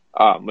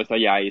 With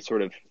Ayayi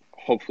sort of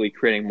hopefully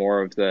creating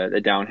more of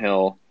the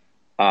downhill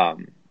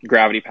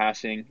gravity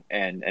passing,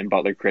 and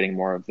Butler creating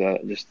more of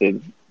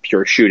the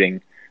pure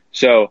shooting.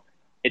 So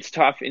it's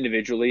tough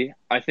individually.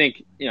 I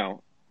think,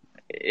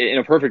 in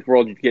a perfect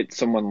world, you'd get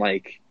someone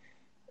like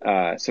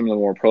some of the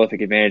more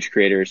prolific advantage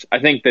creators. I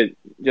think that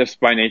just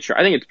by nature,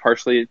 I think it's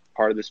partially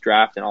part of this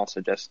draft, and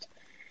also just,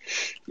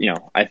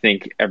 I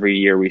think every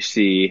year we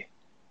see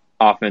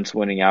offense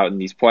winning out in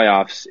these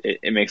playoffs,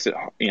 it makes it,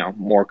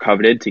 more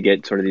coveted to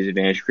get sort of these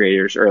advantage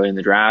creators early in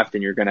the draft.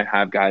 And you're going to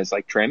have guys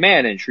like Trey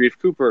Mann and Sharif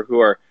Cooper, who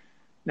are,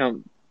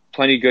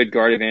 plenty good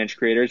guard advantage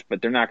creators,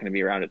 but they're not going to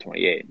be around at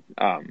 28.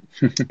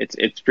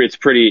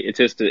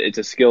 It's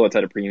a skill that's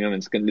at a premium,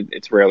 and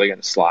it's rarely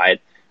going to slide.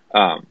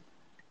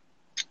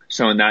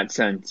 So in that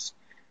sense,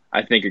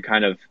 I think you're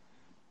kind of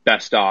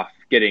best off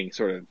getting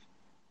sort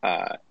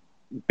of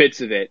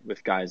bits of it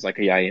with guys like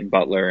Ayayi and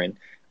Butler, and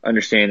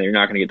understanding that you're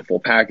not going to get the full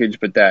package,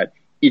 but that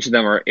each of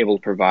them are able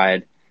to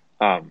provide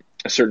a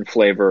certain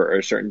flavor or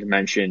a certain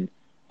dimension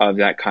of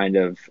that kind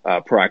of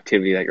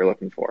proactivity that you're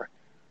looking for.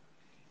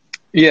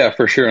 Yeah,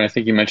 for sure. And I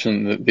think you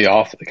mentioned the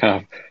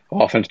kind of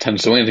offense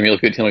tends to win. If you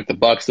look at a team like the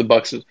Bucks,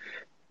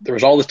 there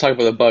was all this talk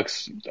about the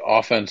Bucks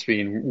offense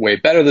being way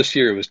better this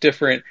year. It was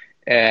different.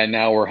 And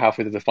now we're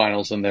halfway through the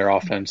finals, and their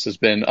offense has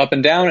been up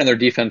and down, and their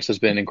defense has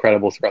been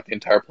incredible throughout the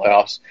entire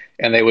playoffs.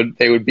 And they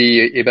would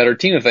be a better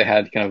team if they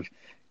had kind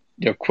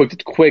of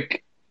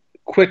quick,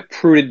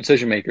 prudent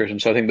decision makers.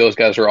 And so I think those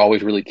guys are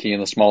always really key in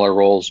the smaller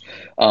roles.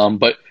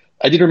 But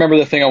I did remember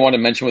the thing I wanted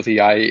to mention with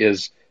Ayayi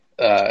is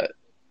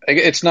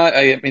it's not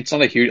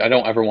a huge. I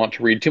don't ever want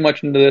to read too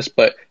much into this,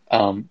 but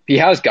he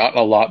has gotten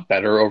a lot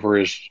better over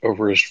his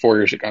 4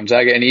 years at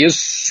Gonzaga, and he is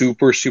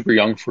super, super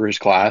young for his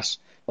class.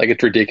 Like,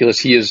 it's ridiculous.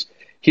 He is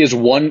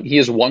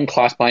one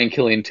class behind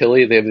Killian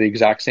Tilly. They have the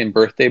exact same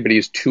birthday, but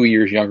he's 2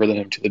 years younger than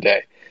him to the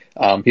day.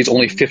 He's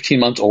only Mm-hmm. 15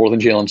 months older than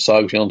Jalen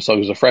Suggs. Jalen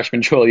Suggs is a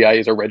freshman. Joel Ayayi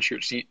is a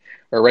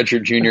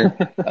redshirt junior.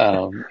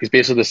 He's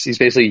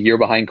basically a year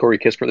behind Corey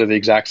Kispert. They're the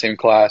exact same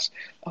class.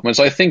 And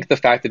so I think the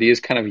fact that he is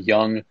kind of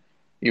young,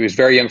 he was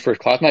very young for his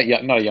class, not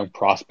a young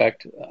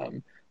prospect,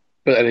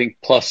 but I think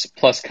plus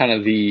kind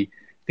of the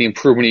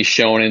improvement he's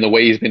shown in the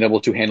way he's been able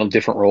to handle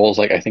different roles.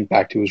 Like I think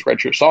back to his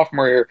redshirt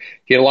sophomore year,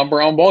 he had a lot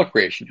more on ball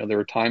creation. There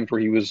were times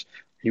where he was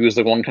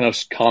the one kind of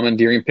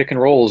commandeering pick and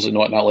rolls and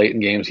whatnot late in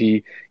games.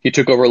 He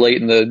took over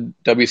late in the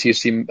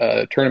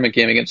WCC tournament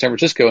game against San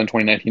Francisco in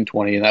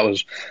 2019-20, and that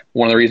was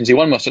one of the reasons he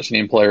won Most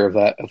Outstanding Player of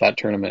that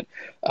tournament.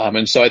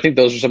 And so I think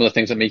those are some of the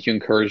things that make you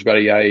encouraged about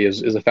Ayayi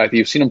is the fact that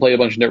you've seen him play a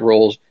bunch of different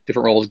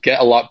roles, get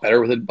a lot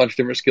better with a bunch of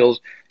different skills,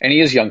 and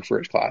he is young for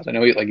his class. I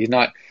know he's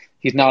not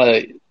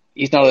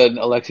an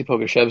Alexei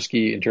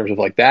Pokushevsky in terms of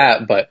like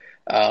that, but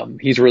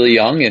he's really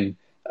young. And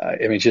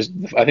I mean, just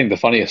I think the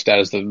funniest stat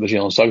is the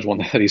Jalen Suggs one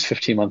that he's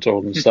 15 months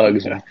older than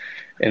Suggs, Yeah.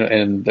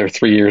 and they're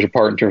 3 years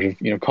apart in terms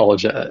of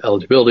college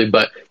eligibility.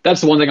 But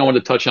that's the one thing I wanted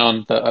to touch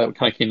on that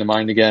kind of came to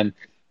mind again.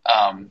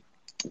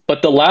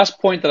 But the last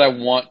point that I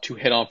want to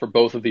hit on for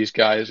both of these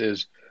guys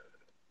is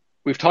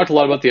we've talked a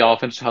lot about the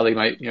offense, how they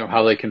might,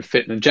 how they can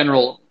fit in a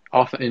general,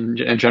 often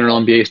in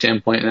general NBA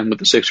standpoint, and then with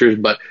the Sixers.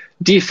 But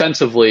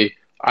defensively,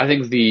 I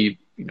think we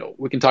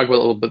can talk about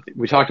a little bit.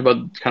 We talked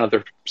about kind of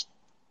their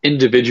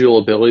individual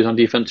abilities on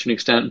defense to an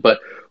extent, but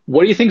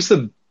what do you think is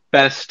the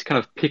best kind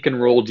of pick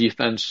and roll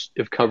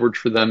defensive coverage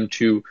for them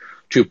to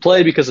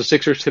play? Because the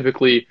Sixers they'll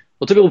typically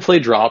play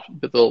drop,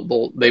 but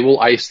they will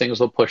ice things,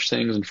 they'll push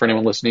things. And for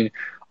anyone listening,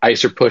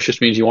 ice or push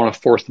just means you want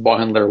to force the ball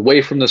handler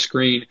away from the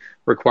screen,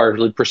 requires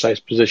really precise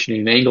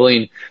positioning and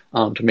angling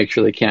to make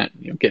sure they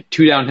can't get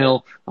too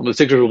downhill. The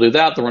Sixers will do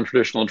that. They'll run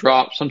traditional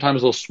drop.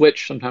 Sometimes they'll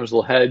switch, sometimes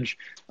they'll hedge.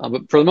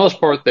 But for the most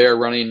part, they're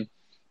running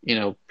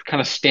kind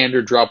of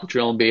standard drop with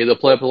drill NBA. They'll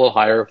play up a little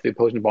higher if the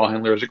opposing ball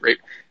handler is a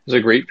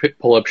great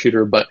pull up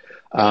shooter. But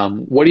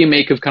what do you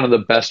make of kind of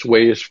the best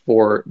ways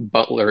for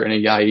Butler and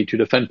Ayayi to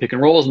defend pick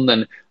and rolls? And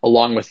then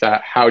along with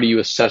that, how do you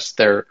assess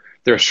their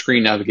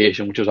screen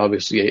navigation, which is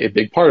obviously a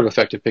big part of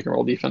effective pick and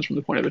roll defense from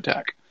the point of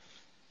attack?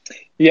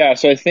 Yeah,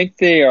 so I think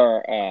they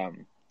are.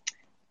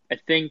 I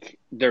think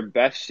they're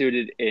best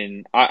suited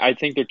in. I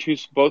think they're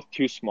both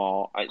too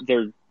small.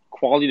 They're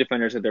quality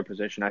defenders at their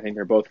position. I think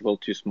they're both a little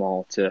too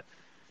small to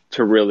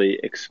really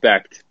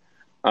expect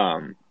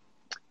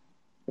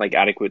like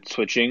adequate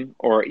switching,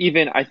 or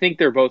even I think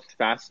they're both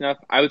fast enough.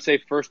 I would say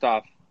first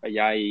off,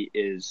 Ayayi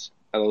is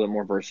a little bit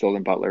more versatile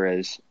than Butler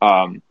is,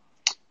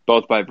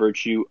 both by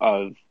virtue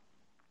of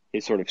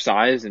his sort of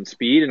size and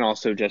speed, and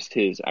also just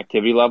his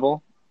activity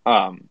level.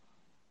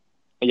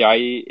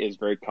 Ayayi is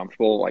very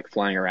comfortable like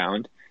flying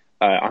around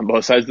on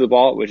both sides of the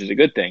ball, which is a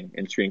good thing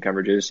in screen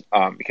coverages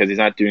because he's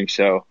not doing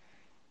so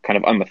kind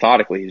of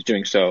unmethodically. He's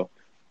doing so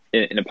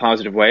in a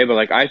positive way. But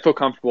like I feel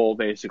comfortable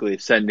basically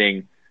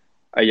sending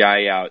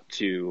Ayayi out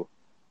to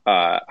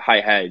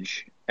high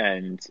hedge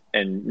and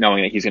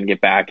knowing that he's going to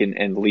get back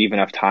and leave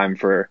enough time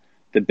for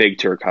the big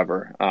to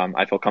recover.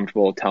 I feel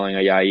comfortable telling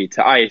Ayayi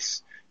to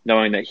ice,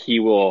 knowing that he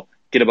will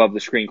get above the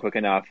screen quick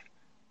enough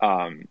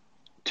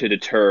to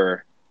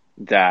deter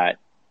that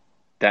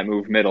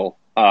move middle.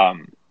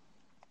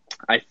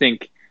 I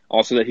think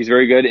also that he's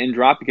very good in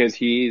drop because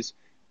he's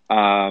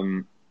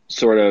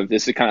sort of,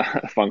 this is kind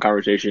of a fun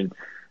conversation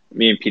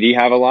me and PD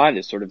have a lot,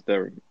 is sort of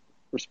the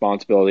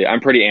responsibility.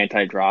 I'm pretty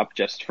anti-drop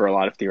just for a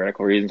lot of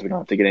theoretical reasons we don't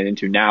have to get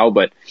into now,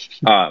 but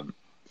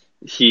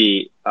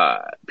PD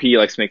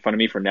likes to make fun of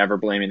me for never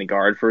blaming the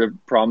guard for the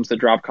problems that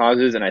drop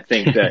causes, and I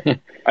think that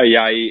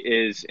Ayayi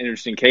is an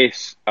interesting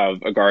case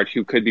of a guard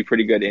who could be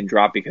pretty good in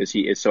drop because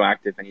he is so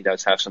active and he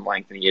does have some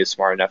length and he is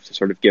smart enough to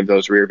sort of give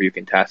those rear view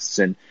contests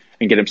and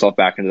get himself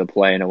back into the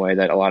play in a way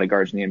that a lot of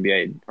guards in the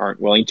NBA aren't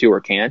willing to or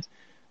can't.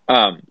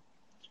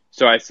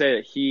 So I say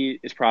that he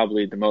is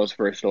probably the most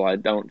versatile. I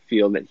don't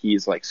feel that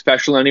he's like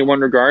special in any one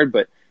regard,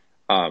 but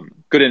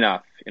good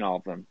enough in all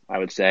of them, I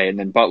would say. And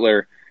then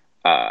Butler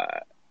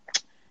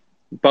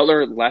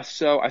less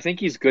so. I think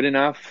he's good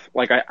enough.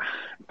 Like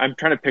I'm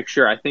trying to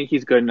picture. I think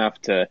he's good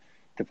enough to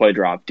play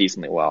drop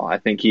decently well. I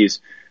think he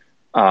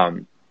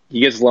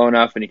gets low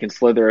enough and he can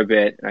slither a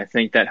bit, and I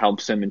think that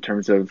helps him in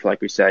terms of,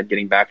 like we said,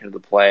 getting back into the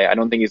play. I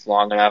don't think he's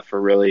long enough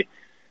or really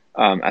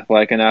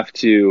athletic enough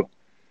to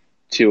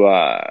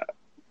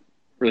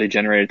really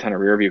generate a ton of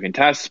rear view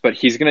contests, but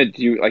he's gonna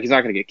he's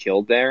not gonna get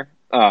killed there.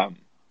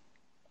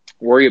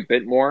 Worry a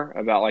bit more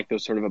about like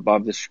those sort of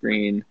above the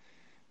screen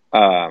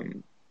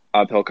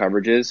uphill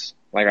coverages.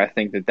 Like I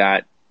think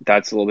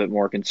that's a little bit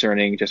more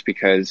concerning just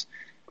because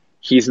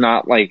he's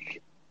not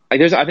like I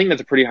think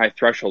that's a pretty high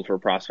threshold for a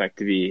prospect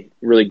to be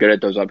really good at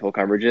those uphill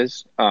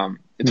coverages.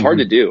 It's hard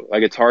to do.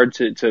 Like it's hard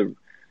to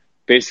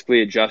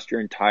basically adjust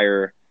your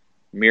entire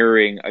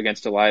mirroring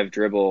against a live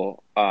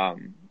dribble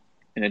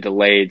in a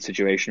delayed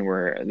situation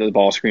where the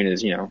ball screen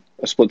is,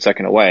 a split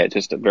second away. It's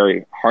just a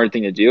very hard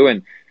thing to do.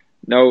 And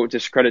no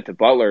discredit to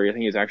Butler. I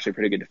think he's actually a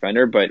pretty good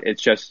defender, but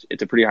it's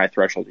a pretty high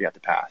threshold you have to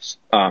pass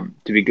to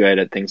be good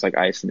at things like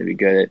ice and to be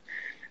good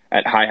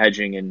at high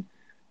hedging and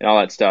all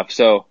that stuff.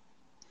 So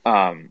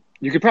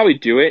You could probably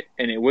do it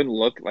and it wouldn't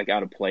look like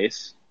out of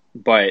place,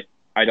 but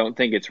I don't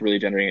think it's really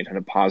generating a ton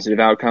of positive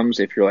outcomes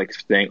if you're like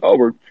saying,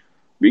 "Oh,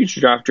 we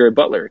should draft Jared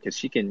Butler because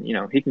he can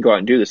go out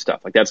and do this stuff."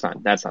 Like that's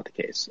not the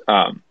case.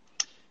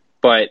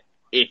 But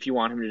if you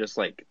want him to just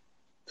like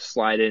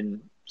slide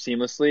in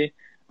seamlessly,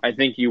 I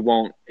think you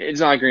won't. It's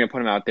not like you're gonna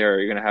put him out there.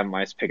 You're gonna have him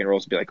ice pick and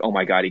rolls and be like, "Oh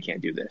my God, he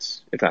can't do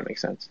this." If that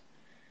makes sense.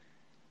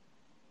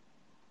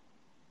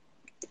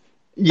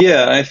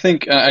 Yeah, I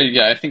think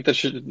that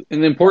should.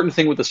 And the important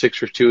thing with the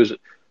Sixers too is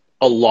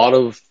a lot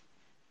of.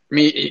 I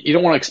mean, you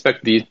don't want to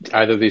expect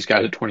either of these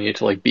guys at 28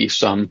 to like be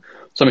some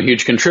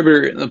huge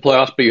contributor in the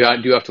playoffs,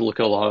 but do have to look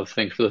at a lot of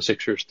things for the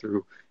Sixers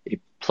through a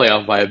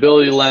playoff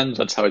viability lens.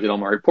 That's how I did all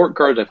my report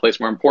cards. I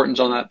place more importance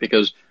on that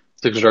because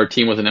Sixers are a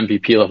team with an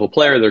MVP level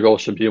player. Their goal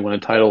should be to win a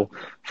title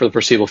for the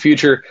foreseeable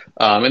future.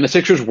 And the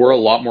Sixers were a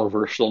lot more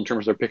versatile in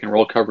terms of their pick and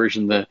roll coverage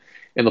in the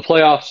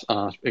playoffs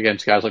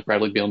against guys like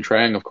Bradley Beal and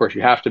Trae Young. Of course,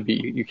 you have to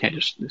be. You can't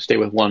just stay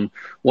with one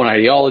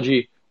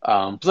ideology.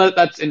 So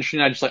that's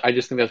interesting. I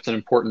just think that's an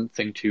important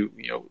thing to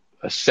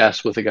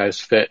assess with a guy's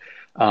fit.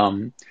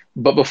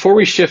 But before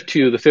we shift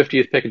to the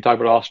 50th pick and talk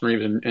about Austin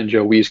Reeves and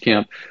Joe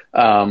Wieskamp,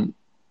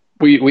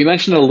 we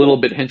mentioned it a little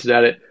bit, hinted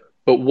at it.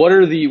 But what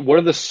are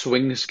the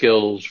swing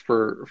skills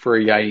for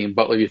Ayayi and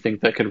Butler? You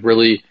think that could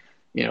really,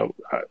 I don't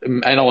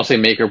want to say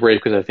make or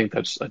break because I think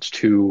that's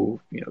too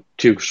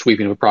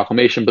sweeping of a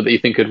proclamation, but that you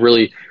think could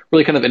really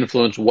really kind of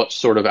influence what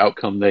sort of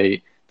outcome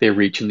they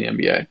reach in the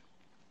NBA.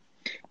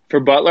 For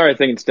Butler, I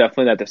think it's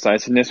definitely that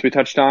decisiveness we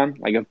touched on.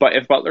 Like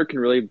if Butler can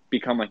really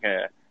become like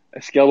a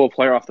scalable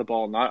player off the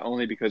ball, not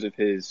only because of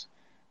his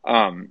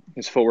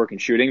footwork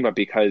and shooting, but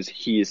because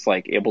he's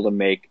like able to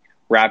make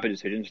rapid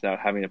decisions without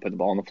having to put the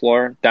ball on the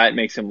floor. That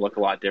makes him look a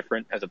lot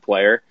different as a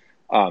player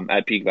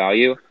at peak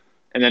value.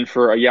 And then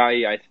for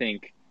Ayayi, I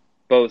think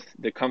both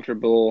the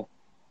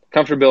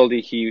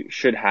comfortability he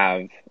should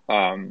have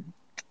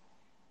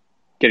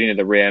getting to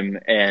the rim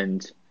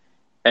and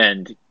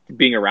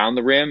being around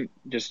the rim,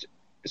 just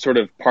sort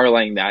of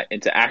parlaying that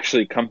into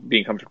actually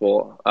being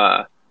comfortable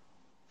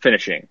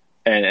finishing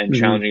and Mm-hmm.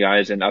 challenging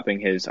guys and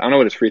upping his. I don't know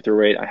what his free throw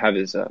rate. I have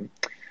his.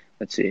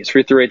 Let's see, his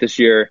free throw rate this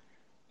year.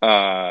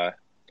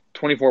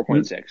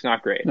 24.6,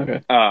 not great. Okay.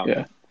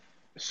 Yeah.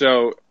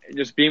 So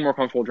just being more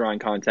comfortable drawing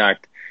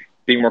contact,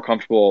 being more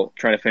comfortable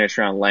trying to finish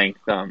around length,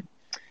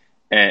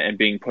 and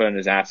being put on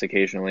his ass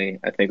occasionally,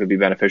 I think would be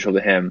beneficial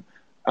to him.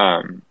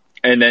 And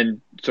then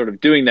sort of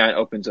doing that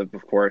opens up,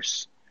 of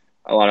course,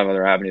 a lot of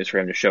other avenues for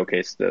him to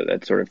showcase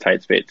that sort of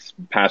tight space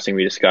passing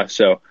we discussed.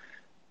 So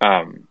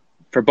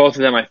for both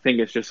of them, I think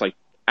it's just like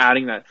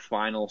adding that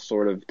final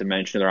sort of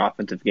dimension of their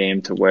offensive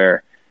game to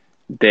where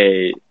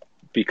they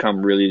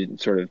become really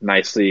sort of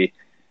nicely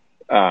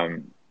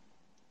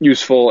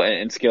useful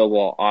and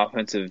scalable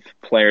offensive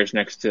players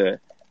next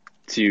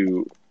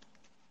to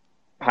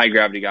high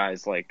gravity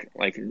guys like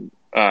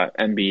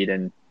Embiid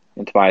and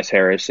Tobias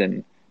Harris,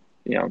 and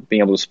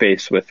being able to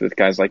space with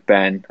guys like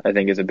Ben, I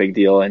think is a big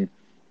deal. And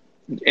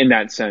in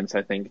that sense,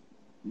 I think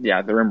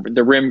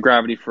the rim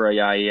gravity for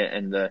Ayayi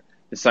and the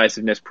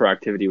decisiveness,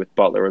 proactivity with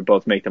Butler would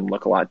both make them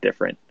look a lot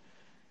different.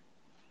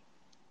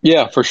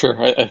 Yeah, for sure.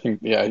 I think,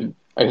 yeah,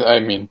 I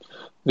mean,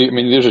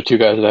 these are two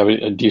guys that have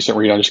a decent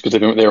read on just because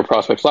they were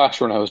prospects last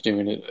year when I was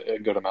doing a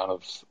good amount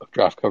of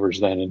draft coverage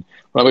then. And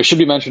it should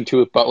be mentioned too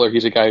with Butler,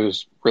 he's a guy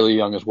who's really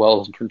young as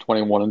well. He turned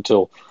 21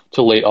 until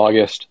late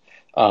August.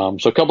 So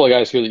a couple of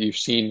guys here that you've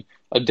seen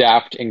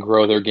adapt and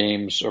grow their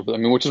games over. I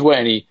mean, which is what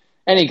any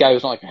guy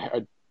who's not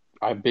like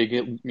a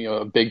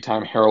big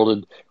time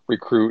heralded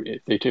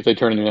recruit. If they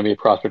turn into an NBA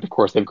prospect, of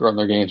course they've grown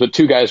their games. But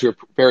two guys who are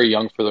very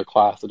young for their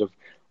class that have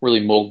really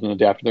molded and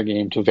adapted their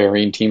game to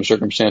varying team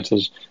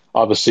circumstances.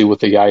 Obviously, with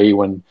the Ayayi,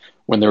 when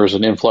there was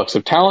an influx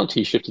of talent,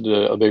 he shifted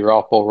to a bigger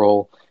off-ball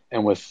role.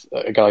 And with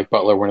a guy like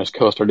Butler, when his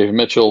co-star David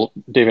Mitchell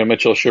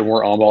showed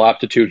more on-ball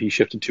aptitude, he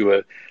shifted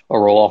to a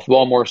role off the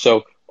ball more.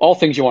 So all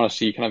things you want to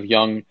see, kind of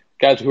young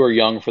guys who are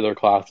young for their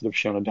class that have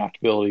shown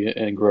adaptability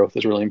and growth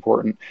is really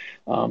important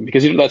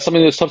because that's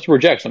something that's tough to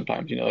project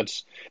sometimes.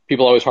 It's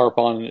people always harp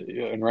on,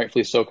 and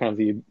rightfully so, kind of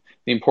the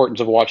importance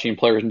of watching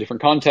players in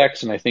different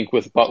contexts. And I think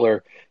with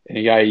Butler and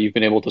Ayayi, you've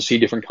been able to see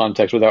different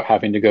contexts without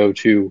having to go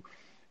to,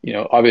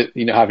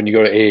 having to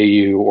go to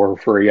AAU or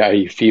for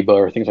Ayayi FIBA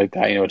or things like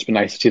that. It's been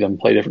nice to see them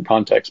play different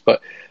contexts.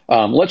 But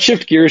let's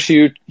shift gears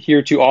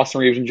here to Austin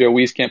Reeves and Joe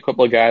Wieskamp, a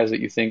couple of guys that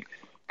you think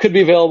could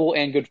be available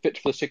and good fits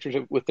for the Sixers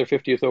with their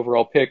 50th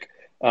overall pick.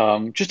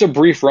 Just a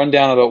brief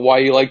rundown about why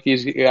you like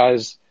these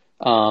guys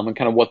and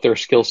kind of what their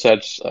skill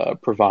sets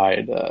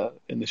provide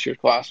in this year's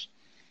class.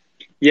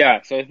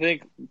 Yeah, so I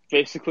think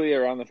basically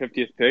around the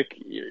 50th pick,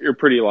 you're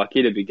pretty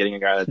lucky to be getting a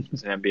guy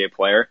that's an NBA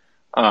player.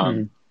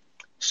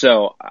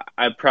 So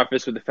I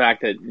preface with the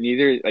fact that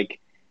neither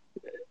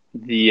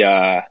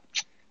the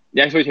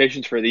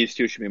expectations for these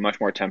two should be much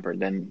more tempered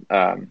than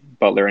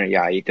Butler and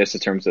Ayayi, just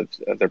in terms of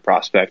their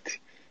prospect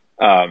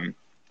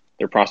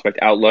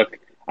outlook.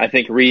 I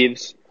think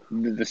Reeves,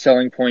 the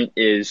selling point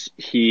is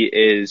he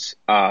is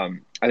I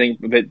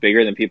think a bit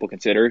bigger than people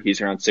consider.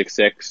 He's around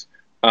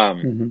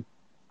 6'6".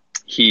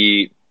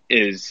 He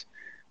is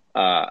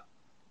a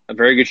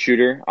very good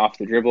shooter off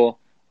the dribble.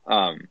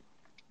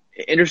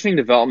 Interesting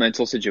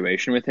developmental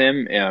situation with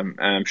him. And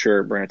I'm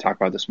sure we're going to talk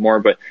about this more,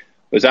 but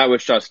was at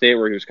Wichita State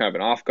where he was kind of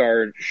an off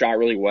guard, shot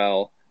really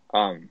well.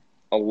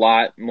 A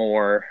lot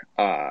more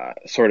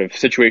sort of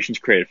situations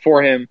created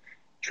for him.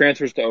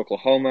 Transfers to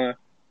Oklahoma,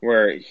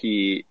 where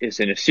he is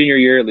in his senior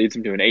year, leads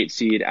him to an 8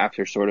 seed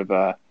after sort of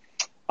a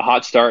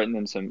hot start, and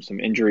then some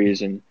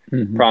injuries and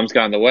problems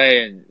got in the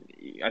way. And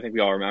I think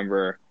we all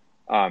remember,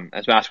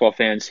 as basketball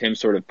fans, him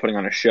sort of putting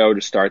on a show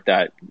to start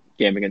that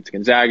game against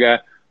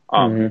Gonzaga.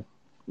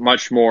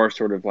 Much more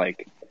sort of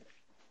like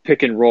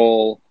pick and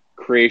roll,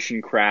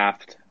 creation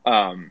craft,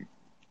 and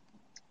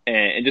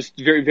just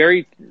very,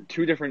 very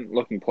two different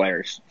looking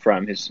players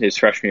from his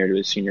freshman year to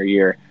his senior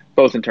year,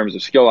 both in terms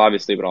of skill,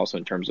 obviously, but also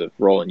in terms of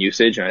role and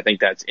usage. And I think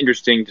that's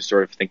interesting to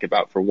sort of think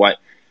about for what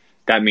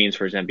that means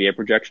for his NBA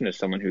projection as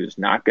someone who's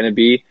not going to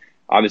be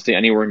obviously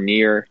anywhere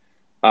near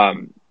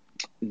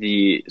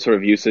the sort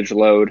of usage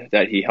load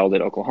that he held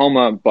at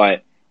Oklahoma,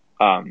 but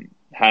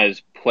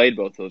has played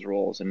both those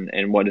roles.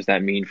 And what does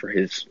that mean for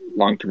his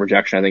long-term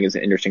projection, I think is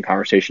an interesting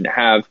conversation to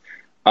have.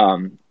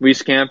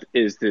 Wieskamp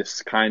is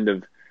this kind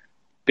of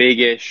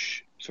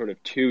big-ish sort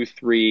of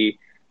 2-3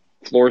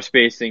 floor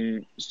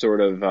spacing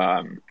sort of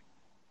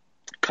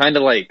kind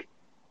of like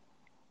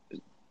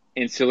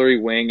ancillary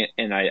wing.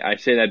 And I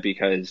say that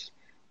because,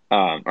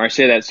 or I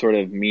say that sort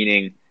of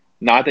meaning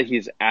not that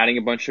he's adding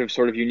a bunch of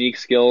sort of unique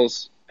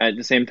skills at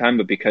the same time,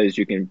 but because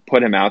you can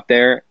put him out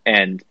there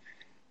and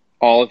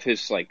all of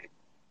his like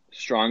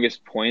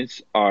strongest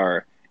points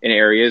are in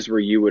areas where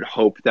you would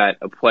hope that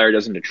a player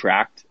doesn't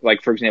attract.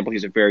 Like, for example,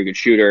 he's a very good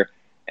shooter,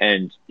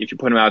 and if you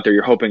put him out there,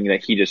 you're hoping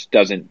that he just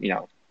doesn't, he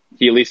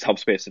at least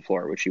helps space the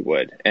floor, which he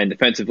would. And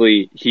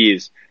defensively,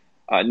 he's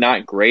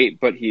not great,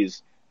 but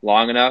he's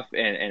long enough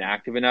and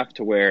active enough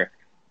to where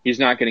he's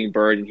not getting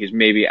burned, and he's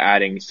maybe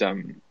adding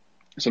some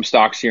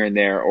stocks here and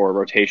there or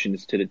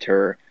rotations to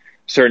deter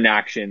certain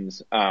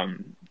actions,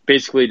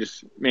 basically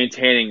just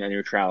maintaining a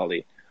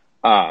neutrality.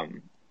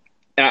 And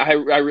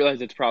I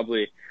realize it's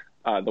probably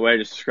the way I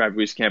just described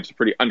Wieskamp is a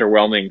pretty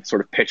underwhelming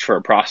sort of pitch for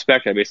a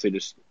prospect. I basically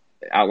just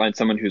outlined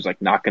someone who's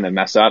like not going to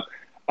mess up.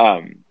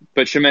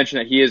 But should mention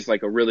that he is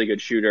like a really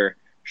good shooter.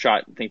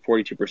 Shot, I think,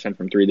 42%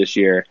 from three this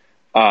year.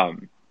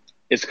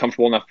 Is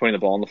comfortable enough putting the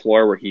ball on the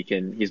floor where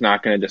he's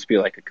not going to just be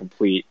like a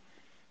complete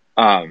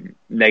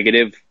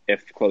negative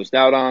if closed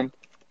out on.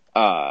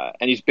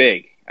 And he's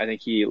big. I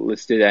think he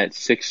listed at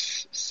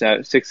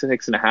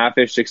 6'6.5"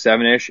 ish,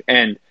 6'7" ish,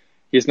 and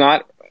he's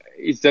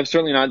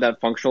certainly not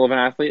that functional of an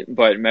athlete,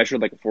 but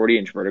measured like a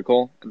 40-inch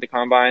vertical at the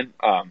combine.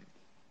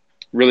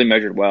 Really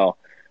measured well.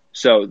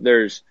 So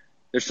there's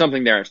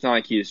something there. It's not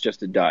like he's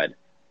just a dud.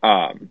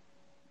 And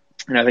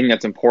I think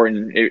that's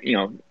important.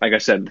 Like I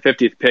said, the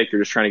 50th pick,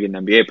 you're just trying to get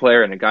an NBA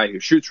player and a guy who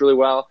shoots really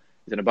well,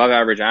 is an above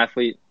average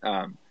athlete,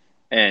 and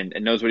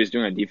knows what he's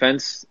doing on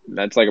defense.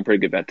 That's like a pretty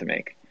good bet to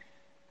make.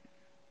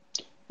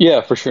 Yeah,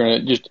 for sure.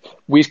 And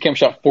Wieskamp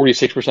shot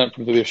 46%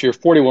 from this year,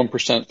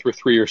 41% through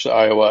 3 years at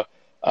Iowa.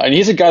 And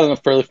he's a guy that I'm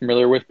fairly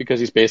familiar with because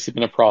he's basically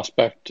been a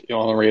prospect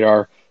on the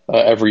radar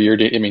every year.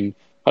 I mean,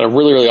 had a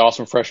really, really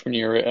awesome freshman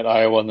year at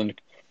Iowa, and then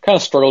kind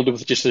of struggled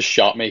with just his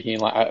shot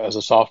making as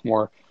a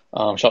sophomore.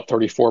 Shot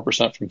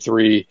 34% from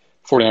three,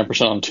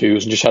 49% on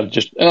twos, and just had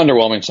an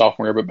underwhelming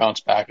sophomore year, but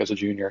bounced back as a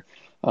junior.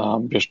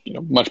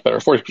 Much better.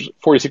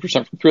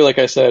 46% from three, like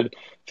I said,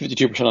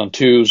 52% on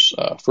twos.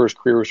 First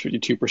career was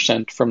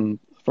 52% from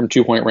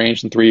 2-point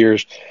range in 3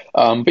 years.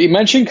 But you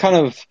mentioned kind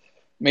of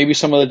maybe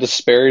some of the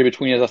disparity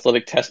between his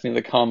athletic testing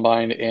at the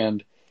combine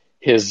and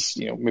his,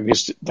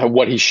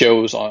 what he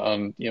shows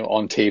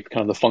on tape,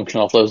 kind of the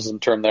functional athleticism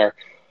term there.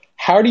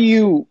 How do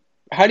you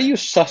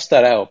suss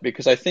that out?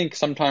 Because I think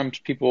sometimes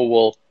people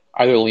will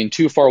either lean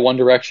too far one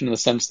direction in the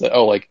sense that,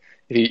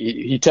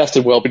 he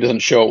tested well, but he doesn't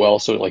show it well,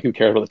 so like who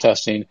cares about the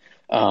testing?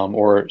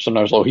 Or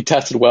sometimes, he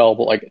tested well,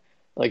 but like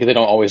they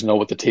don't always know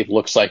what the tape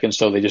looks like, and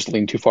so they just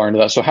lean too far into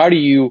that. So how do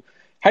you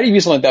view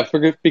something like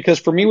that? Because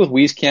for me with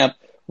Wieskamp,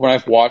 when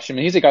I've watched him,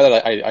 and he's a guy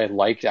that I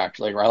liked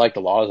actually, or I liked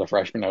a lot as a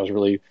freshman. I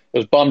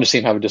was bummed to see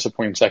him have a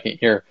disappointing second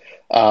year.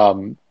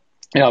 And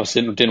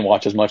obviously didn't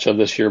watch as much of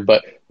this year,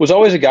 but was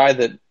always a guy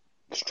that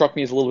struck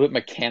me as a little bit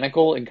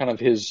mechanical in kind of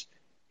his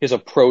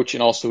approach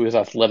and also his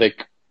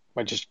athletic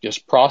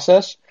just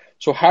process.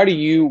 So how do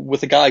you,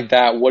 with a guy like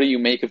that, what do you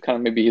make of kind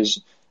of maybe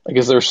his, like,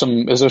 is there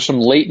some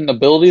latent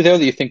ability there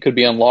that you think could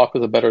be unlocked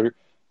with a better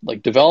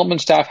like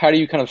development staff? How do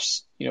you kind of,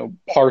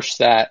 parse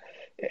that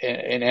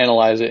and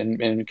analyze it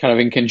and kind of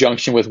in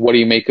conjunction with what do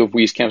you make of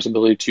Wieskamp's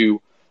ability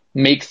to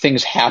make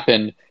things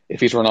happen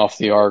if he's run off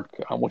the arc,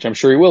 which I'm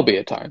sure he will be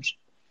at times?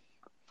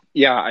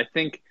 Yeah, I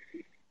think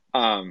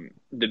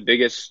the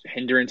biggest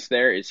hindrance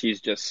there is he's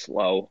just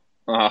slow.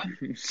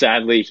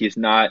 Sadly, he's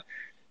not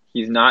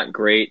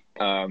great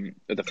at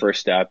the first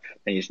step,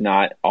 and he's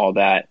not all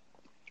that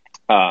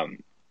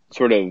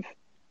sort of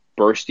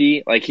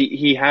bursty. Like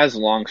he has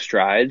long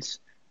strides.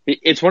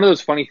 It's one of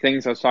those funny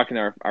things. I was talking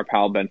to our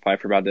pal Ben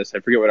Pfeiffer about this. I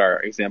forget what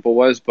our example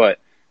was, but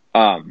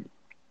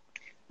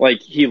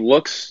like he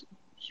looks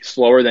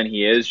slower than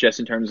he is, just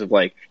in terms of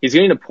like he's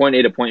getting to point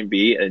A to point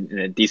B in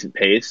a decent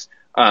pace,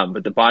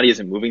 but the body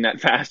isn't moving that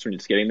fast when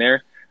it's getting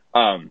there,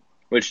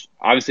 which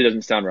obviously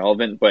doesn't sound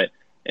relevant. But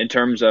in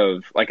terms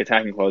of like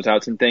attacking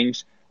closeouts and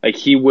things, like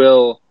he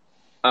will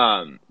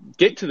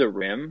get to the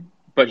rim,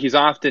 but he's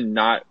often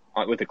not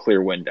with a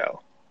clear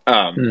window.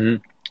 Hmm.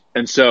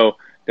 And so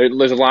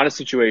there's a lot of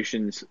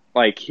situations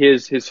like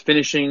his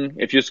finishing.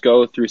 If you just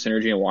go through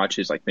Synergy and watch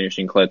his like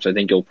finishing clips, I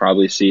think you'll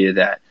probably see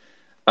that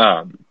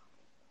um,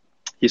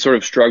 he sort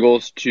of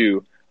struggles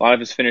to. A lot of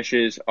his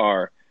finishes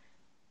are,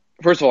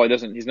 first of all,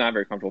 he's not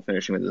very comfortable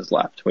finishing with his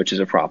left, which is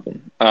a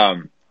problem.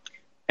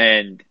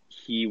 And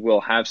he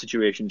will have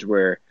situations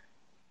where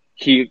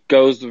he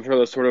goes for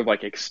those sort of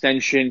like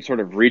extension, sort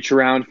of reach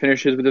around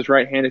finishes with his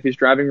right hand if he's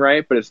driving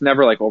right, but it's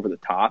never like over the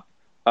top.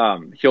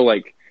 He'll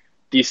like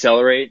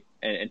decelerate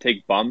and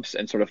take bumps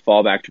and sort of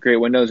fall back to create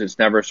windows. It's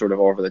never sort of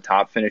over the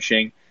top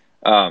finishing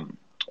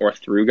or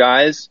through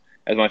guys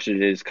as much as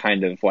it is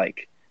kind of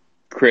like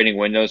creating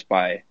windows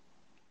by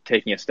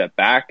taking a step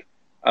back.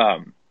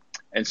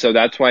 And so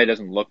that's why he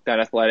doesn't look that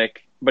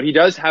athletic. But he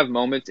does have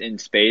moments in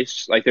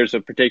space. Like there's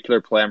a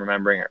particular play I'm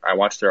remembering. I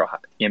watched their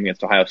game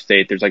against Ohio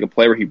State. There's like a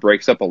play where he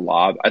breaks up a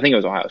lob. I think it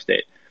was Ohio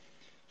State.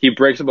 He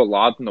breaks up a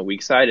lob from the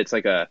weak side. It's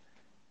a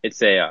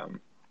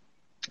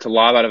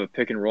lob out of a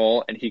pick and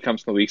roll, and he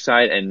comes from the weak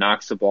side and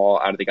knocks the ball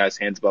out of the guy's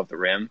hands above the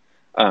rim.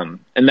 And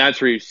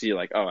that's where you see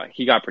like, oh,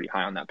 he got pretty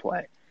high on that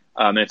play.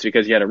 And it's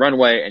because he had a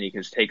runway and he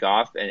could just take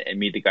off and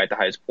meet the guy at the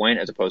highest point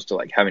as opposed to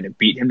like having to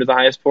beat him to the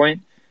highest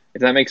point,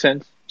 if that makes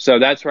sense. So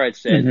that's where I'd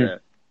say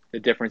the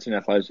difference in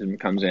athleticism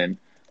comes in,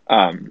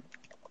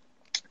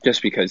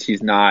 just because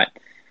he's not,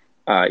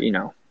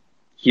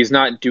 he's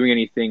not doing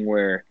anything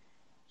where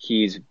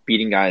he's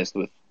beating guys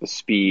with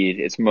speed.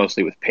 It's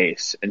mostly with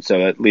pace. And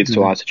so that leads to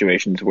a lot of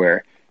situations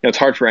where it's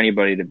hard for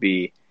anybody to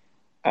be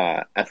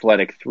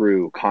athletic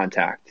through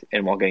contact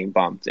and while getting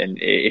bumped, and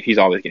if he's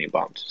always getting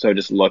bumped, so it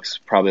just looks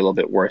probably a little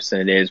bit worse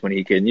than it is when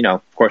he can,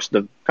 of course,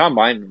 the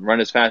combine run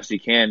as fast as he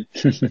can,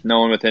 with no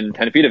one within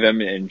 10 feet of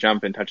him, and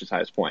jump and touch his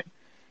highest point.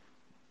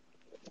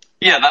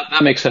 Yeah,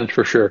 that makes sense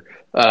for sure.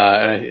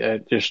 I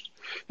just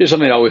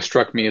something that always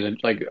struck me as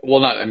like, well,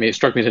 not I mean, it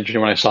struck me as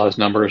interesting when I saw his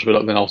numbers,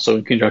 but then also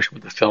in conjunction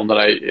with the film that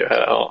I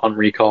had on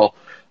recall.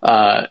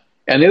 And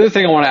the other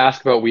thing I want to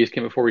ask about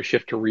Wieskamp before we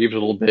shift to Reeves a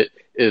little bit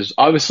is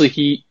obviously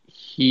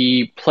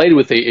he played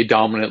with a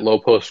dominant low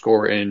post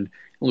scorer in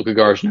Luka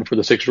Garza. If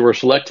the Sixers were to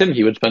select him,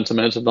 he would spend some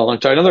minutes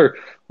alongside another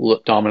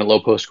dominant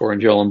low post scorer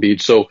in Joel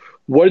Embiid. So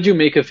what did you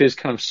make of his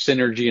kind of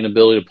synergy and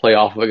ability to play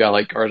off of a guy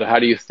like Garza? How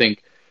do you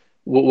think,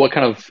 what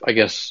kind of, I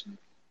guess,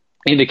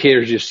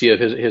 indicators do you see of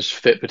his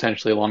fit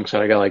potentially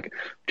alongside a guy like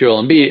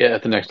Joel Embiid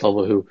at the next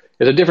level, who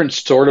is a different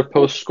sort of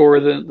post scorer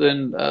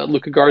than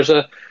Luka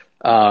Garza,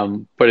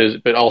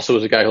 but also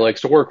is a guy who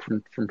likes to work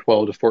from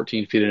 12 to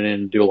 14 feet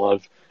and do a lot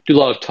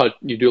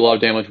of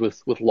damage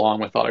with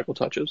long methodical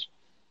touches.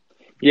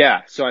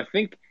 Yeah, so I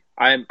think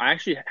I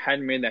actually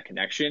hadn't made that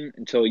connection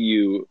until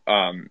you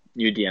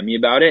DM me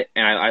about it,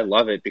 and I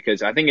love it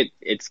because I think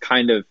it's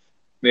kind of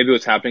maybe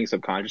what's happening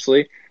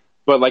subconsciously,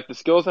 but like the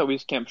skills that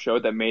Wieskamp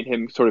showed that made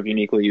him sort of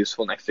uniquely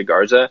useful next to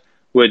Garza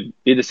would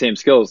be the same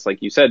skills,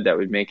 like you said, that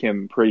would make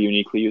him pretty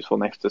uniquely useful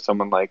next to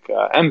someone like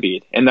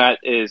Embiid, and that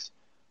is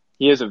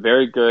he is a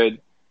very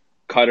good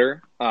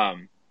cutter.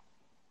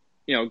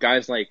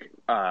 Guys like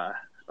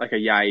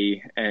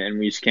Ayayi and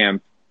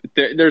Wieskamp,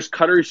 there's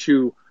cutters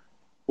who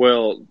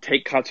will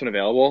take cuts when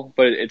available,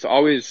 but it's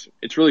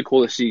really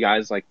cool to see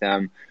guys like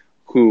them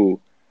who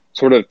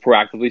sort of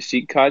proactively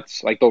seek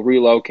cuts. Like they'll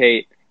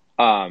relocate,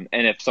 and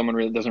if someone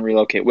really doesn't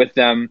relocate with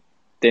them,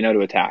 they know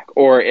to attack.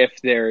 Or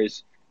if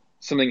there's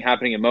something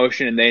happening in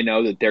motion and they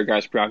know that their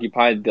guy's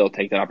preoccupied, they'll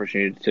take that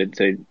opportunity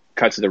to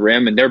cut to the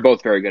rim, and they're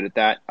both very good at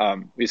that.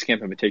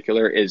 Wieskamp in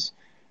particular is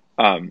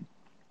a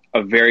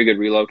very good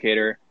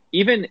relocator.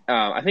 Even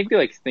I think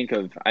they think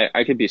of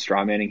I could be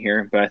straw manning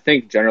here, but I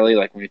think generally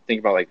like when we think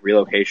about like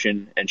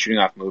relocation and shooting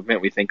off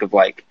movement, we think of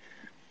like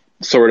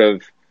sort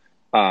of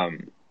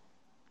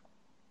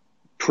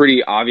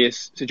pretty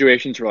obvious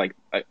situations where like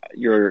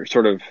you're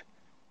sort of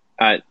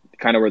at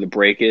kind of where the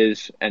break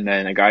is, and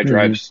then a guy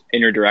drives in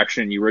your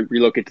direction and you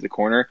relocate to the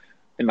corner,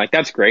 and like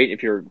that's great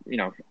if you're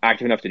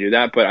active enough to do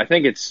that. But I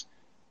think it's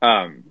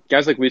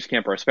guys like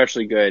Wieskamp are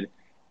especially good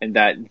in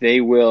that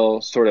they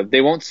won't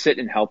sit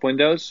in help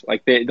windows.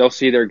 Like they'll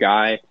see their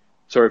guy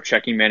sort of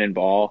checking man and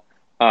ball,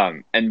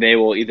 and they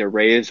will either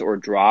raise or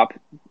drop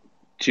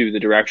to the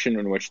direction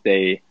in which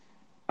they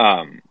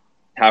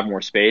have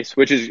more space,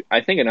 which is, I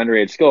think, an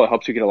underrated skill. It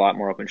helps you get a lot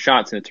more open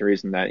shots, and it's a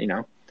reason that,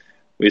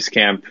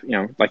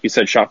 Wieskamp, like you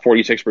said, shot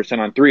 46%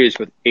 on threes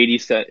with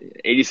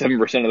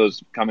 87% of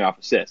those coming off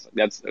assists.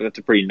 That's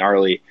a pretty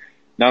gnarly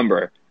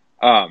number.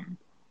 And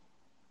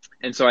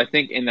so I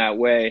think in that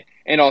way,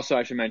 and also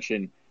I should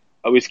mention,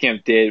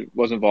 Wieskamp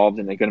was involved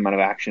in a good amount of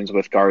actions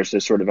with Garza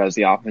sort of as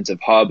the offensive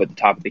hub at the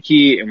top of the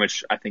key, in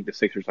which I think the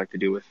Sixers like to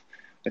do with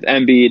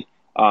Embiid,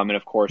 and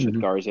of course with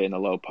Garza in the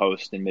low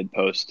post and mid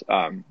post,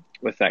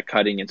 with that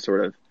cutting and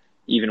sort of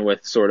even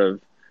with sort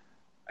of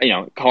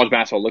college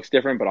basketball looks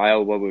different, but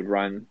Iowa would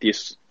run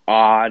these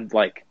odd,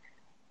 like,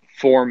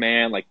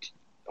 four-man, like,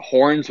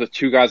 horns with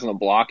two guys on the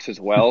blocks as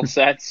well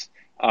sets,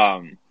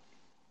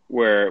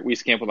 where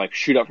Wieskamp would, like,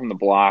 shoot up from the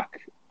block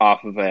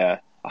off of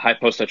a high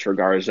post touch for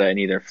Garza and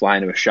either fly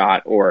into a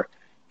shot or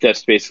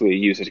just basically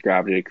use his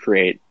gravity to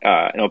create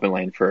an open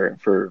lane for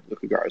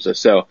Luka Garza.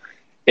 So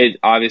it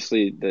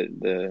obviously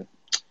that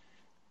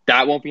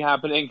won't be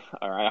happening.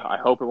 Or I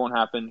hope it won't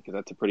happen because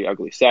that's a pretty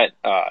ugly set.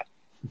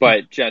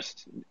 But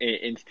just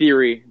in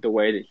theory, the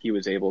way that he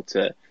was able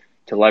to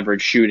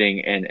leverage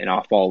shooting and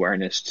off ball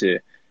awareness to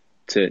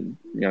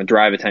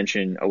drive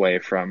attention away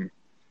from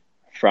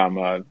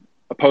a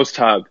post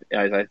hub,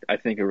 I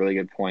think a really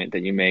good point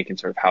that you make and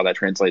sort of how that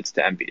translates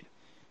to Embiid.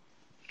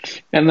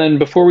 And then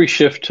before we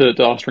shift to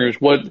Austin Reeves,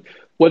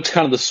 what's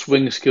kind of the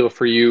swing skill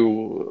for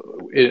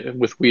you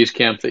with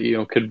Wieskamp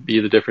that could be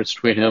the difference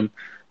between him,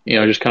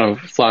 just kind of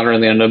floundering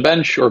on the end of the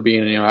bench or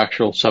being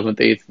actual seventh,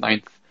 eighth,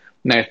 ninth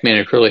man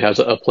who clearly has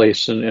a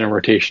place in a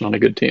rotation on a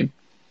good team?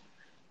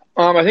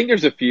 I think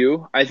there's a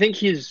few. I think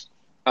he's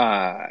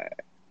a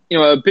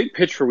big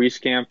pitch for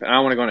Wieskamp, and I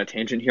don't want to go on a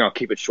tangent here. I'll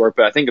keep it short,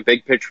 but I think a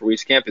big pitch for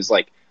Wieskamp is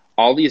like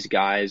all these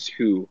guys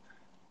who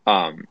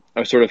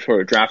are sort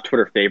of draft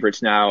Twitter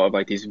favorites now of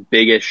like these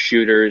biggest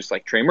shooters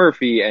like Trey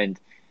Murphy and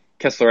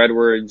Kessler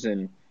Edwards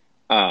and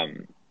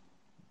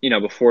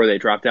before they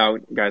dropped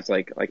out, guys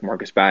like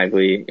Marcus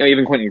Bagley,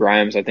 even Quentin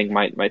Grimes I think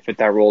might fit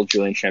that role.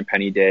 Julian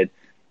Champagny did.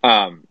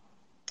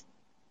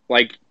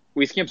 Like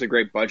Wieskamp's a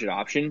great budget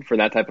option for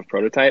that type of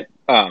prototype,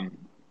 or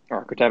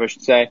archetype I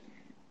should say.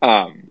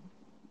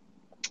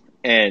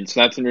 And so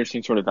that's an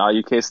interesting sort of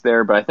value case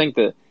there. But I think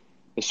the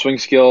swing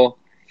skill,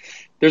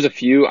 there's a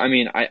few. I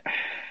mean,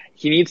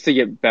 he needs to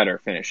get better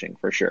finishing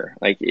for sure.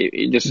 Like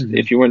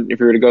if you were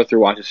to go through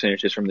watch his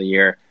finishes from the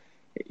year,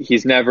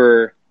 he's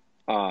never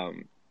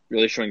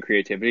really showing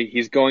creativity.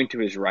 He's going to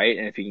his right,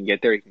 and if he can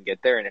get there, he can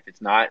get there. And if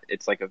it's not,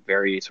 it's like a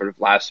very sort of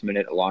last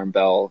minute alarm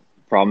bell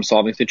problem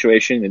solving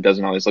situation. It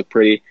doesn't always look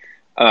pretty.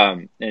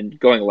 And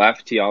going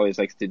left, he always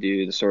likes to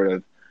do the sort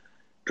of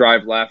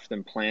drive left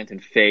and plant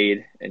and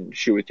fade and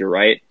shoot with your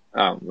right,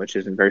 which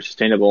isn't very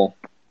sustainable.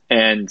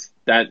 And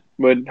that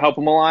would help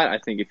him a lot. I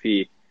think if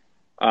he,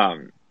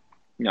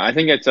 I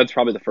think that's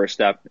probably the first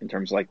step in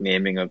terms of like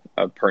naming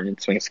a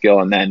pertinent swing skill.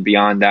 And then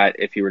beyond that,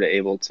 if he were to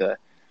able to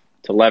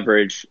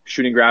leverage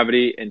shooting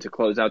gravity into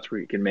closeouts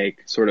where he can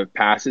make sort of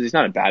passes, he's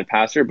not a bad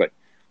passer, but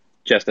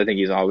just I think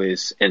he's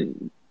always,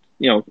 and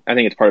I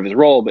think it's part of his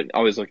role, but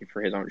always looking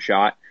for his own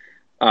shot.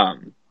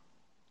 And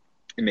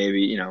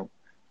maybe,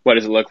 what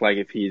does it look like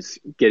if he's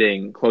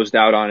getting closed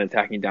out on,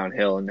 attacking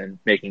downhill, and then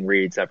making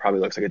reads? That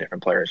probably looks like a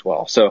different player as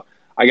well. So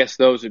I guess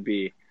those would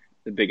be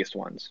the biggest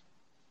ones.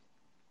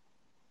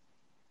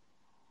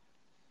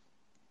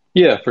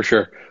 Yeah, for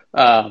sure.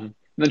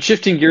 Then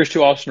shifting gears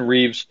to Austin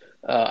Reeves,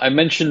 I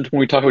mentioned when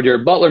we talked about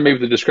Jared Butler, maybe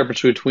the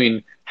discrepancy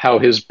between how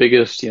his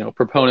biggest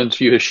proponents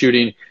view his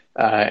shooting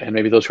and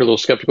maybe those who are a little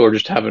skeptical or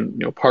just haven't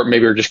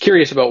maybe are just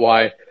curious about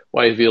why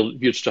he's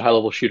viewed such a high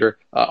level shooter.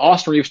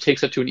 Austin Reeves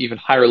takes it to an even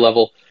higher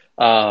level.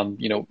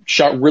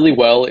 Shot really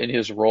well in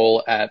his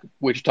role at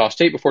Wichita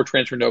State before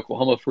transferring to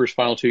Oklahoma for his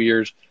final 2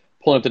 years.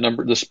 Pulling up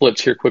the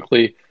splits here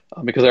quickly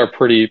because they're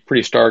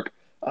pretty stark.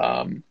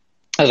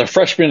 As a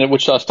freshman at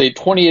Wichita State,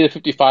 28 of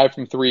 55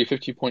 from three,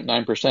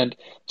 50.9%.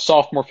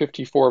 Sophomore,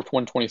 54 of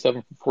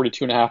 127 from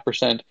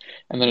 42.5%.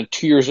 And then in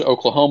 2 years at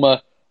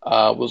Oklahoma,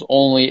 was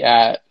only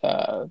at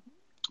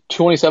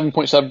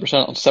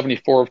 27.7% on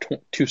 74 of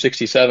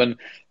 267.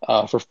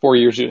 For 4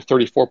 years,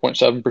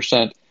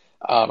 34.7%.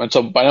 And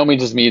so by no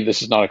means does me,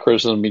 this is not a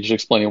criticism, me just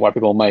explaining why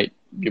people might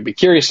be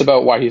curious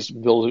about why he's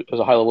billed as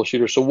a high-level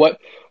shooter. So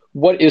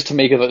what is to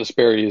make of that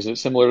disparity? Is it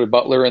similar to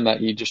Butler in that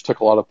he just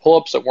took a lot of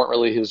pull-ups that weren't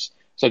really his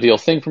ideal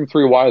thing from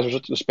three? Why is there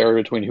such a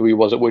disparity between who he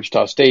was at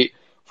Wichita State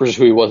versus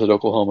who he was at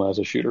Oklahoma as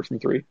a shooter from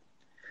three?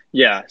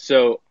 Yeah,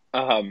 so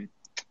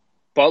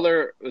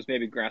Butler was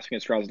maybe grasping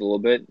at straws a little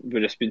bit,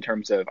 but just in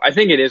terms of, I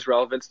think it is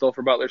relevant still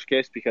for Butler's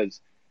case because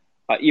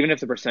even if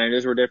the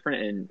percentages were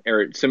different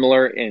or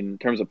similar in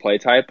terms of play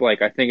type,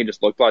 like I think it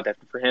just looked a lot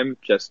different for him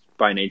just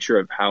by nature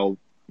of how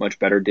much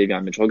better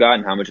Davion Mitchell got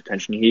and how much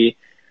attention he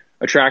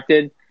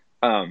attracted.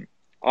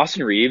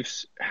 Austin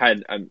Reeves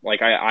had,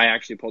 I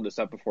actually pulled this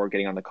up before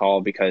getting on the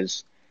call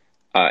because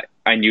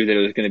I knew that it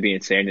was going to be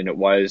insane, and it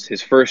was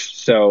his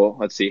first. So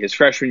let's see, his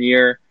freshman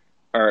year,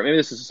 or maybe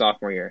this is his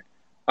sophomore year,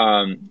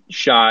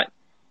 shot,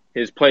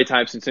 his play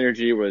types and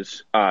synergy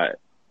was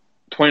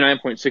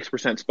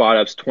 29.6% spot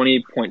ups,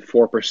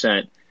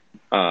 20.4%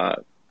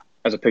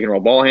 as a pick and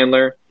roll ball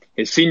handler.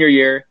 His senior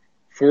year,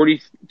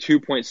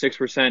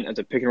 42.6% as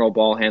a pick and roll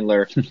ball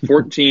handler,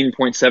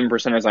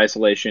 14.7% as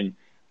isolation,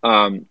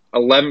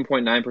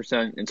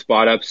 11.9% in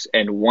spot ups,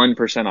 and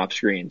 1% off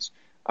screens.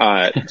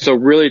 So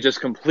really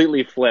just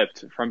completely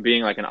flipped from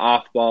being like an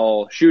off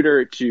ball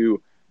shooter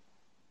to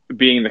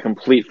being the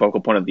complete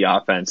focal point of the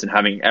offense and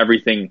having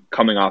everything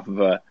coming off of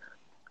a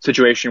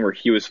situation where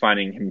he was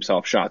finding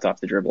himself shots off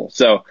the dribble.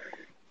 So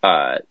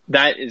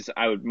That is,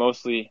 I would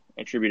mostly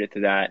attribute it to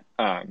that.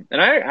 And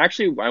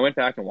I went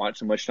back and watched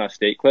some Wichita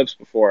State clips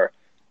before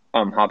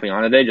hopping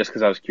on today just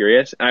because I was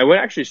curious. And I would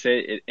actually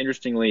say,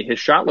 interestingly, his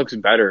shot looks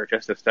better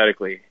just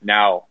aesthetically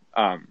now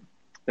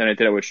than it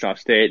did at Wichita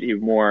State.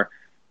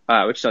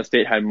 Wichita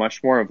State had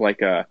much more of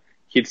like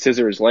he'd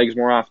scissor his legs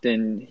more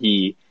often.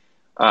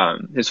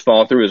 His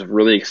follow through is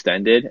really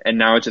extended, and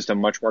now it's just a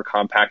much more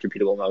compact,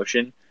 repeatable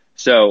motion.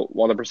 So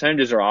while the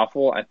percentages are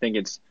awful, I think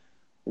it's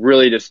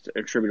really just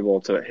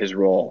attributable to his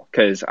role,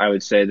 because I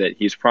would say that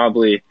he's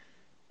probably,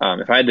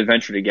 if I had to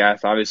venture to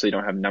guess, obviously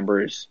don't have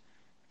numbers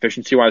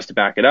efficiency wise to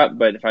back it up,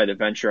 but if I had to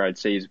venture, I'd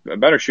say he's a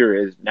better shooter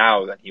is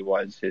now than he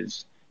was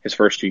his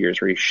first 2 years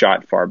where he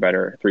shot far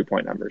better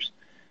 3-point numbers.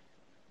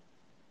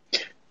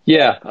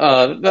 Yeah,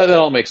 that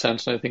all makes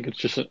sense, and I think it's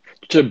just a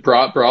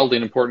broadly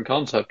an important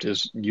concept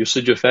is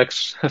usage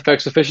affects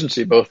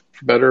efficiency, both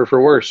for better or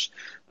for worse.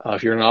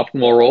 If you're in an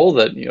optimal role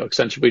that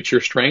accentuates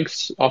your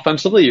strengths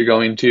offensively, you're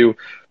going to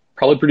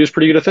probably produce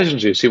pretty good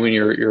efficiency, assuming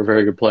you're a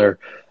very good player.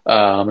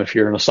 If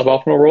you're in a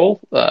suboptimal role,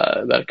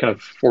 that kind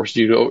of forces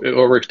you to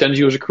overextends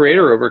you as a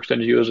creator,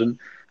 overextends you as an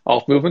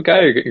off movement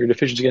guy. Your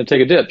efficiency is going to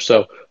take a dip.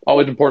 So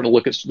always important to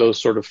look at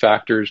those sort of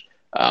factors.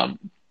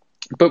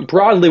 But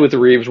broadly with the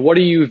Reeves, what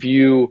do you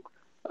view?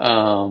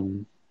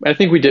 I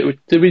think we did.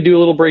 Did we do a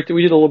little break?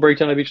 We did a little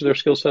breakdown of each of their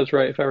skill sets,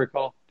 right? If I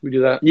recall, did we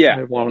do that?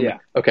 Yeah, yeah.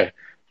 Okay.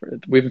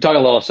 We've been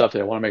talking a lot of stuff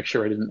today. I want to make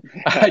sure I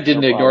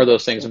didn't No ignore problem.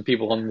 those things. And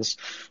people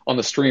on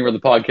the stream or the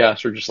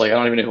podcast are just like, I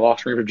don't even know who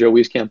Austin Reeves or Joe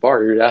Wieskamp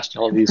are. You're asking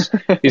all these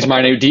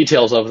minute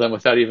details of them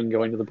without even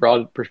going to the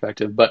broad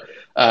perspective. But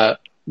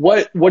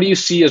what do you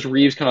see as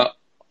Reeves' kind of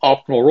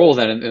optimal role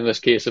then in this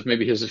case, if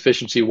maybe his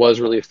efficiency was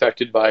really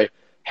affected by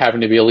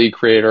having to be a lead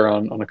creator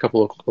on a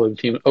couple of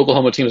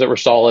Oklahoma teams that were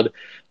solid.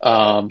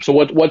 So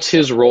what's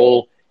his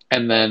role?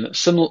 And then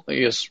similar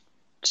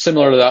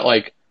to that,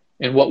 like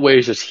in what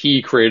ways does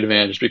he create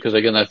advantage? Because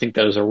again, I think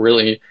that is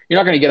you're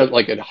not going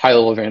to get a high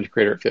level advantage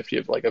creator at 50.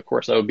 Of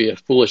course, that would be a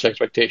foolish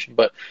expectation.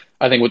 But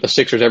I think with the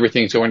Sixers,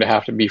 everything's going to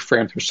have to be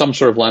framed through some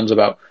sort of lens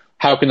about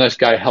how can this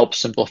guy help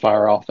simplify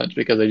our offense,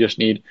 because they just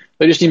need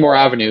more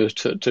avenues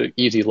to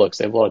easy looks.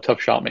 They have a lot of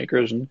tough shot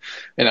makers, and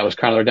that was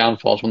kind of their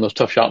downfalls when those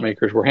tough shot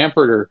makers were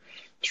hampered or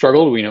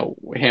struggled. We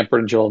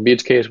hampered in Joel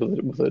Embiid's case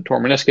with a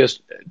torn meniscus.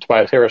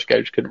 Tobias Harris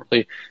guy just couldn't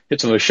really hit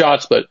some of those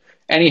shots. But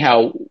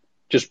anyhow,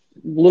 just a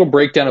little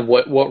breakdown of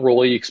what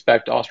role you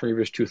expect Austin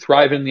Reeves to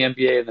thrive in the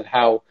NBA, and then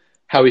how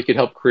he could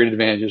help create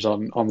advantages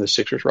on the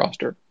Sixers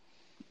roster.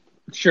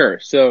 Sure.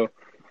 So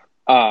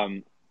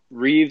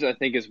Reeves, I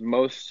think, is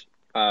most,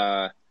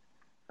 as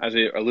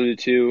we alluded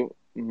to,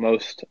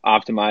 most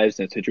optimized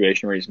in a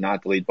situation where he's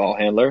not the lead ball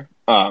handler.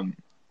 I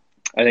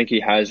think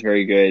he has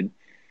very good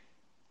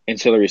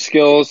ancillary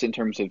skills in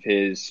terms of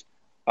his.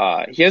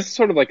 He has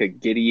sort of like a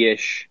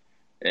Giddey-ish,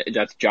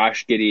 that's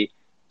Josh Giddey,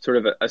 sort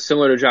of a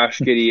similar to Josh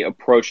Giddey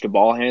approach to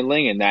ball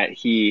handling, in that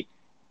he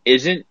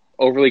isn't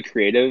overly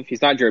creative.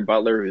 He's not Jared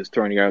Butler, who's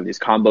throwing together these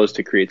combos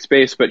to create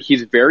space, but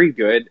he's very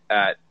good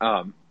at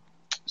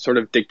sort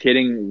of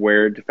dictating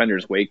where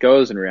defenders' weight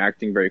goes and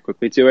reacting very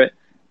quickly to it.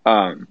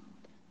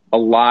 A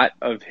lot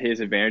of his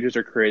advantages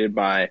are created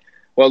by,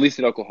 well, at least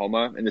at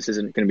Oklahoma, and this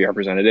isn't going to be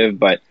representative,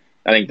 but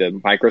I think the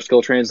micro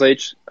skill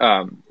translates,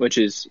 which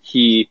is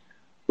he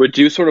would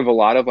do sort of a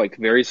lot of like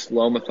very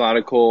slow,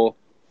 methodical,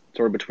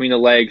 sort of between the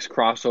legs,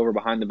 crossover,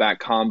 behind the back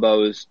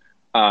combos.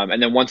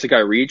 And then once the guy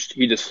reached,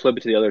 he'd just flip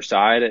it to the other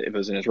side. If it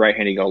was in his right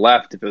hand, he'd go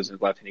left. If it was in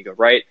his left hand, he'd go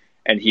right.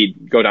 And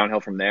he'd go downhill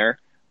from there,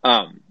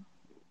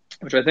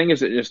 which I think is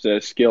just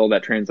a skill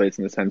that translates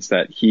in the sense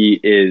that he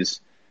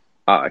is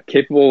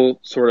capable,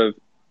 sort of,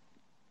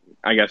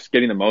 I guess,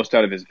 getting the most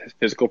out of his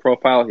physical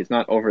profile. He's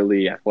not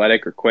overly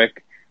athletic or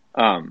quick,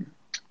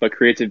 but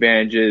creates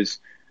advantages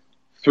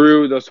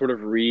through those sort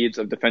of reads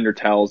of defender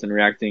tells and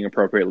reacting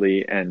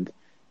appropriately and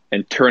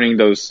turning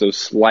those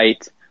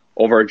slight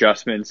over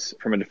adjustments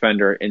from a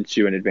defender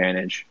into an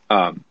advantage.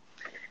 And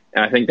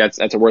I think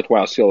that's a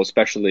worthwhile skill,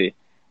 especially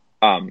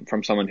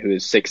from someone who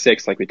is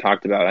 6'6", like we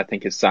talked about. I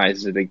think his size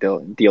is a big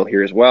deal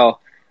here as well.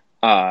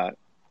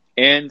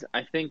 And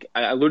I think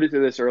I alluded to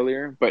this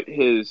earlier, but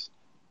his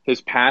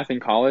path in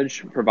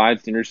college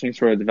provides an interesting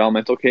sort of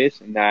developmental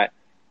case, in that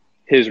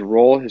his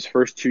role, his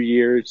first 2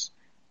 years,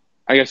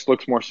 I guess,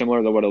 looks more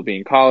similar to what it'll be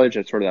in college.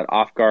 It's sort of that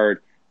off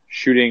guard,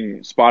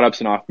 shooting spot ups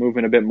and off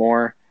movement a bit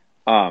more.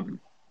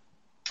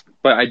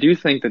 But I do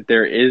think that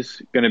there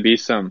is going to be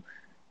some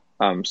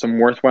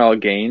worthwhile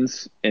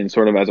gains in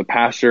sort of as a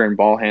passer and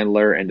ball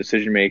handler and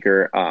decision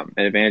maker, and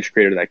advantage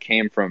creator that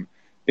came from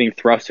being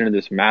thrust into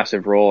this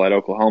massive role at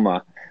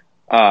Oklahoma,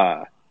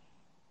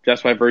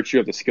 just by virtue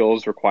of the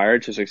skills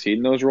required to succeed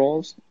in those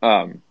roles.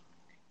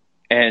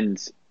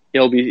 And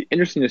it'll be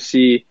interesting to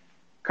see,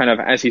 kind of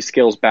as he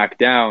scales back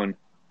down,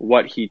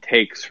 what he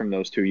takes from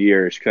those 2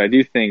 years. Because I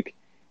do think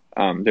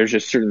there's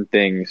just certain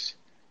things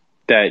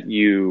that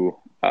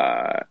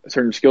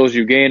certain skills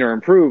you gain or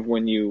improve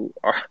when you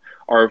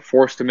are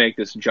forced to make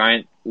this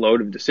giant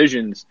load of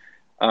decisions,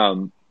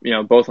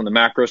 both on the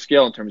macro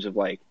scale in terms of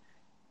like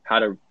how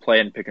to play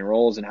in pick and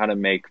rolls and how to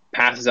make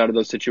passes out of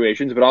those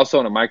situations, but also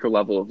on a micro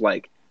level of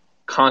like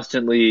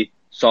constantly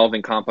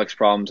solving complex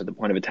problems at the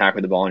point of attack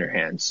with the ball in your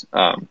hands,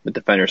 with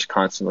defenders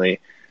constantly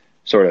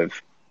sort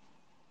of,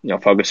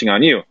 focusing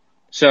on you.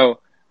 So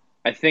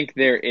I think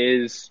there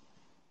is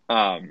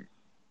a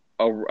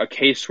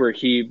case where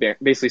he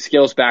basically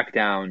scales back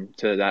down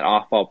to that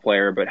off-ball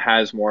player, but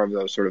has more of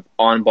those sort of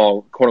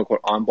on-ball, quote-unquote,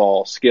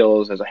 on-ball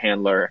skills as a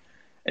handler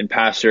and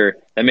passer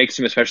that makes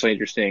him especially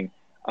interesting.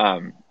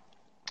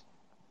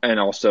 And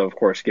also, of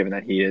course, given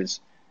that he is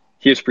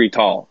pretty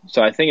tall.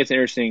 So I think it's an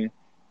interesting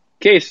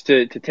case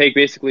to take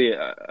basically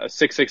a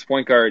 6'6"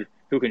 point guard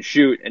who can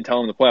shoot and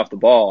tell him to play off the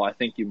ball. I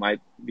think you might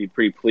be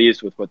pretty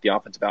pleased with what the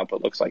offensive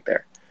output looks like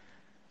there.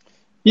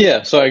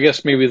 Yeah, so I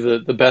guess maybe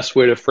the best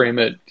way to frame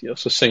it,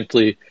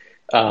 succinctly,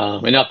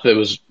 and not that it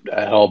was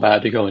at all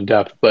bad to go in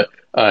depth, but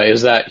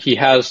is that he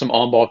has some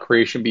on-ball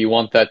creation, but you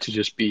want that to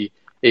just be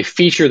a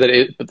feature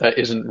that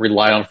isn't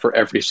relied on for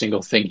every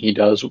single thing he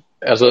does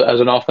as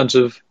an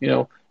offensive,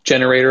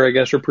 generator, I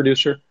guess, or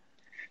producer.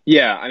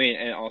 Yeah, I mean,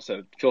 and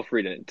also feel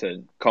free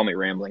to call me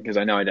rambling because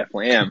I know I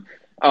definitely am.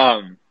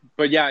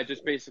 But yeah,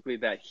 just basically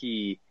that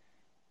he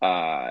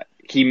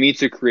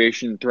meets a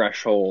creation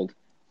threshold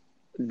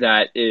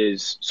that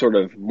is sort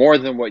of more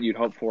than what you'd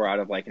hope for out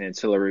of like an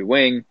ancillary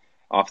wing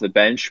off the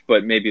bench,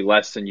 but maybe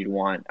less than you'd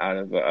want out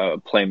of a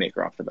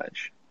playmaker off the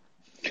bench.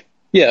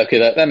 Yeah,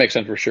 okay, that makes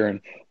sense for sure. And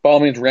by all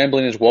means,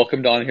 rambling is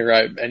welcomed on here.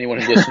 Anyone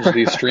who listens to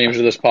these streams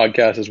or this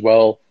podcast is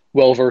well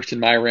versed in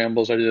my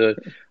rambles. I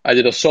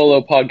did a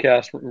solo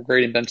podcast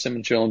grading Ben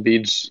Simmons, Joel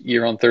Embiid's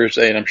year on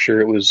Thursday, and I'm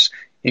sure it was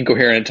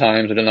incoherent at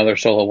times. I did another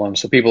solo one,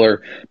 so people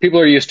are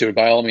used to it.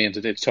 By all means,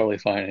 it's totally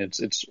fine.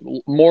 It's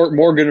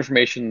more good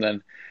information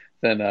than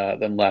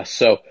less.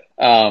 So,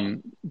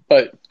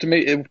 but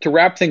to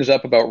wrap things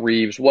up about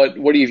Reeves, what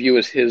do you view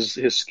as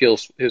his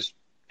skills, his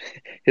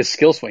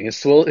skill swing, his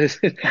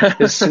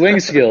swing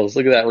skills?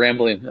 Look at that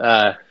rambling.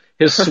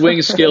 His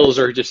swing skills,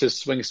 or just his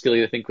swing skill,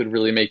 you think would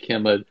really make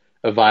him a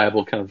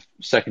viable kind of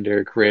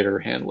secondary creator or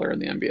handler in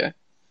the NBA?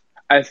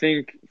 I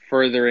think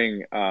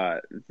furthering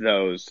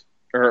those,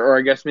 or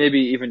I guess maybe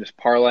even just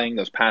parlaying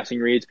those passing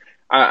reads.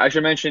 I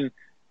should mention,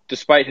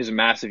 despite his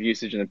massive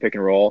usage in the pick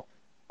and roll,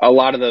 a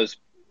lot of those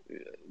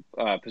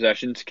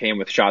possessions came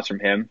with shots from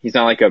him. He's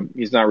not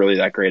really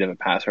that great of a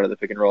passer out of the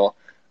pick and roll.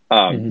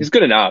 He's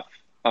good enough,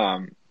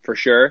 for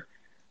sure.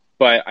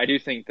 But I do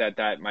think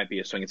that might be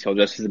a swing skill,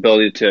 just his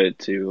ability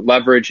to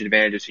leverage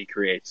advantages he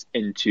creates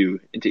into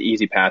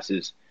easy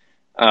passes,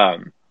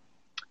 and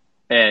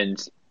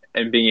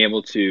being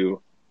able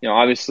to,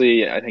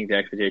 obviously I think the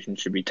expectations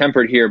should be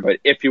tempered here. But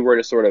if you were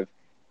to sort of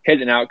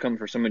hit an outcome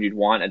for someone you'd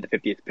want at the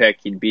 50th pick,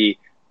 he'd be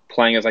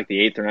playing as like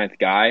the 8th or 9th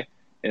guy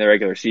in the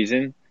regular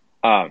season.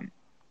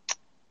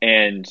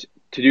 And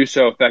to do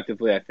so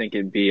effectively, I think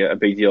it'd be a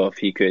big deal if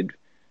he could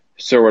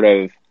sort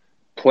of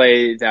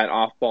play that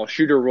off-ball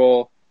shooter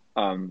role,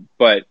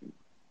 but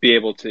be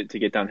able to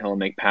get downhill and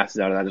make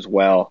passes out of that as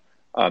well.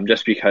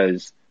 Just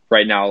because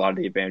right now a lot of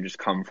the advantages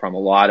come from a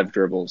lot of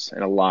dribbles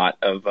and a lot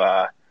of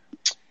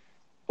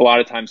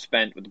time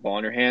spent with the ball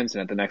in your hands,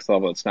 and at the next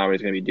level, it's not what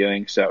he's going to be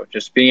doing. So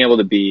just being able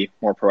to be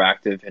more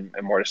proactive and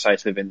more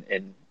decisive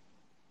in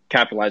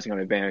capitalizing on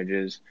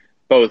advantages,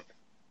 both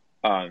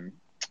on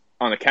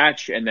the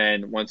catch, and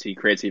then once he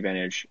creates the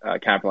advantage,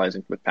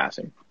 capitalizing with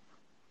passing.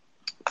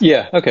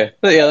 Yeah, okay.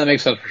 Yeah, that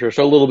makes sense for sure.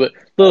 So a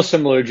little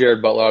similar to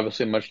Jared Butler,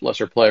 obviously a much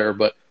lesser player,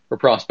 or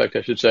prospect,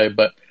 I should say.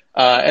 But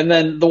and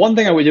then the one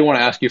thing I did want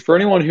to ask you, for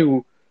anyone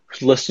who's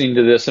listening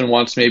to this and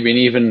wants maybe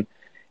an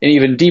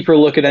even deeper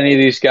look at any of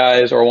these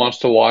guys, or wants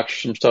to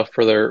watch some stuff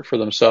for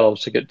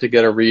themselves to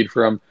get a read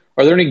from,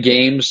 are there any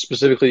games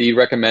specifically that you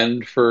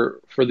recommend for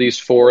these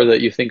four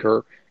that you think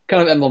are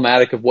kind of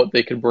emblematic of what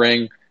they could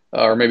bring?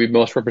 Or maybe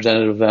most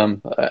representative of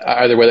them,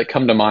 either way, that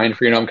come to mind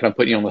for, I'm kind of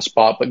putting you on the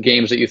spot, but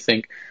games that you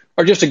think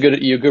are just a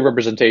good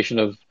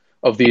representation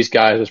of these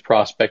guys as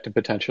prospect and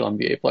potential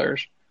NBA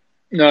players?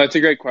 No, it's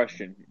a great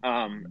question.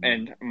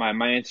 And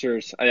my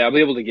answers, I'll be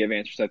able to give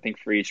answers, I think,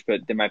 for each,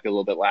 but they might be a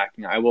little bit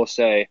lacking. I will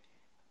say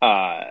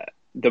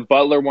the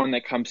Butler one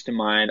that comes to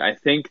mind, I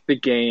think the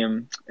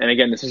game, and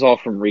again, this is all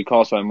from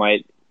recall, so I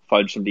might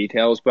fudge some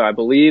details, but I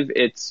believe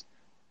it's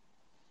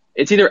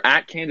either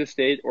at Kansas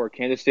State or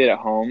Kansas State at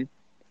home.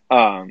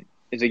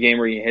 Is a game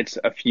where he hits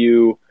a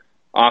few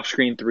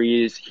off-screen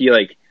threes.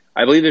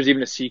 I believe there's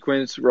even a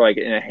sequence where, like,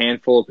 in a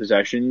handful of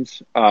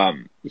possessions,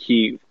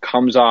 he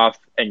comes off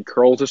and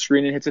curls a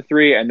screen and hits a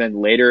three, and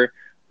then later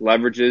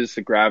leverages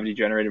the gravity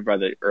generated by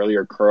the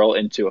earlier curl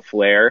into a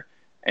flare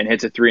and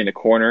hits a three in the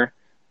corner.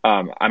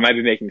 I might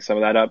be making some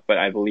of that up, but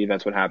I believe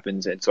that's what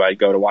happens, and so I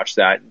go to watch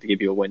that to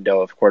give you a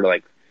window of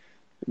like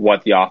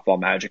what the off-ball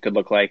magic could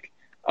look like.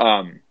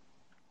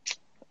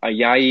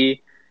 Ayayi.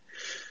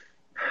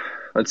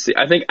 Let's see.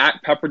 I think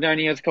at Pepperdine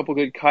he has a couple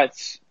good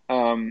cuts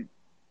and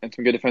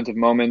some good defensive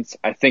moments.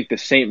 I think the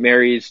St.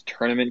 Mary's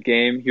tournament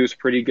game, he was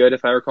pretty good,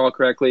 if I recall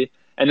correctly.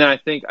 And then I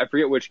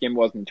forget which game it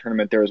was in the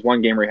tournament. There was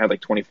one game where he had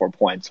like 24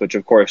 points, which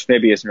of course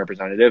maybe isn't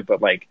representative,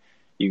 but like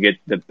you get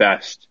the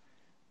best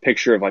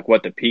picture of like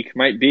what the peak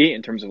might be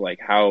in terms of like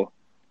how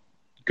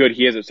good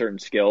he is at certain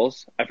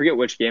skills. I forget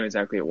which game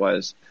exactly it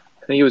was.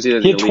 I think it was either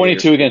He the had Elite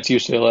Eight 22 against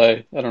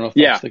UCLA. I don't know if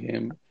yeah, that's the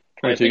game.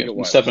 I 22 think it against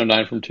was. 7 of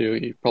 9 from two.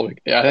 He probably,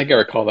 yeah, I think I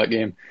recall that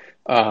game.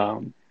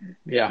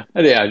 Yeah,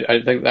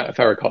 I think that if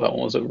I recall, that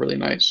one was a really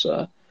nice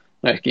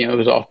game. It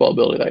was off ball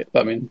ability.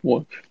 I mean,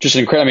 well, just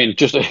incredible. I mean,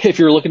 just if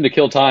you're looking to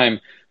kill time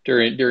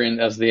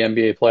during as the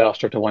NBA playoffs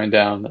start to wind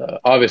down,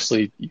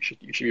 obviously you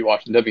should be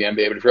watching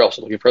WNBA. But if you're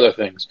also looking for other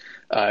things,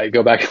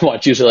 go back and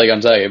watch UCLA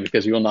Gonzaga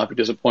because you will not be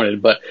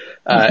disappointed. But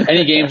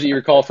any games that you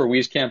recall for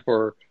Wieskamp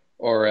or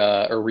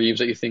Reeves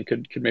that you think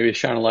could maybe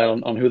shine a light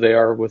on who they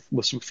are with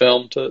some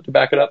film to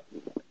back it up?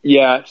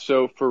 Yeah,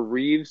 so for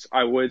Reeves,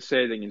 I would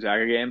say the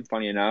Gonzaga game,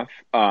 funny enough,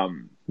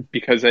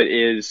 because it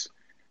is,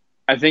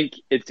 I think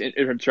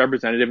it's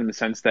representative in the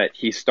sense that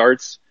he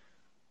starts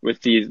with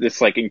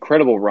this like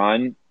incredible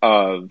run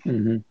of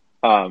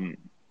Mm-hmm.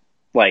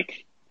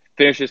 like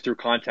finishes through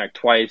contact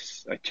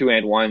twice, like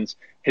 2-and-1s,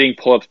 hitting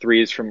pull up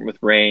threes from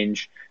with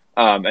range,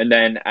 and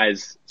then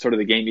as sort of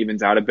the game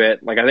evens out a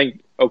bit, like I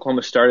think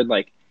Oklahoma started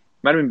like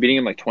might have been beating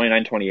him like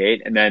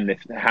 29-28, and then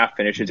the half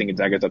finishes and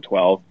Gonzaga's up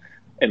 12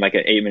 in like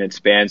an 8 minute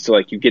span. So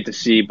like you get to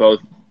see both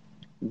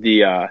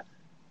the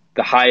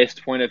the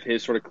highest point of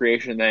his sort of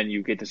creation, and then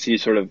you get to see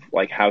sort of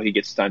like how he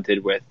gets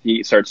stunted with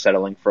he starts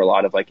settling for a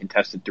lot of like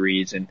contested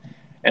threes and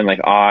like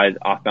odd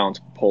off balance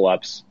pull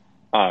ups.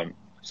 So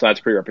that's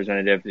pretty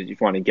representative if you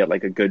want to get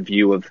like a good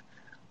view of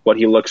what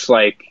he looks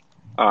like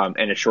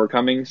and his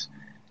shortcomings.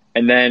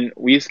 And then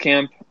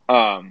Wieskamp,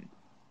 God,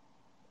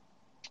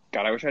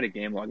 I wish I had a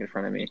game log in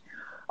front of me.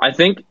 I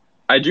think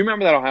I do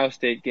remember that Ohio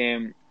State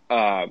game.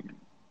 I'll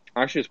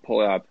actually just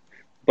pull it up.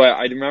 But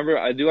I do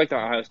like the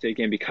Ohio State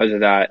game because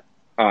of that.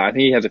 I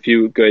think he has a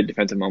few good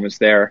defensive moments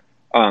there.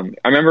 I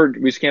remember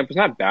Wieskamp was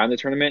not bad in the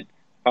tournament.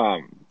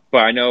 But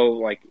I know,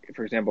 like,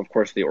 for example, of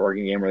course, the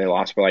Oregon game where they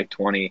lost by like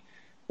 20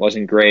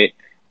 wasn't great.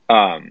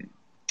 And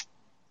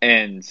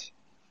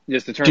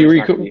just the Do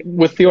you tournament.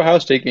 with the Ohio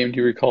State game? Do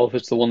you recall if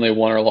it's the one they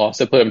won or lost?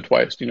 They played them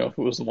twice. Do you know if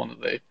it was the one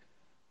that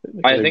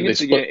I think they it's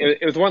the split? game.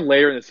 It was one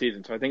later in the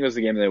season, so I think it was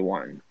the game they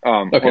won.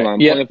 Okay, Hold on, I'm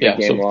yeah, pulling up the yeah.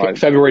 game So log.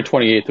 February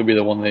 28th would be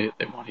the one they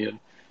won. He had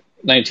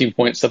 19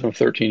 points, 7 of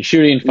 13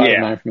 shooting, 5 of Yeah,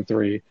 9 from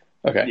three.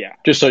 Okay, yeah.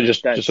 just so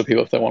That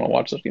people if they want to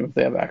watch this game, if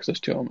they have access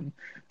to them. And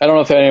I don't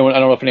know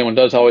if anyone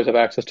does always have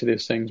access to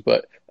these things,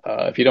 but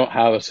if you don't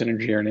have a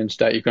Synergy or an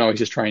Instat, you can always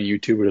just try and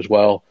YouTube it as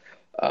well.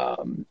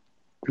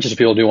 Just if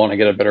people do want to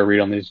get a better read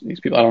on these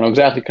people. I don't know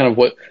exactly kind of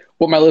what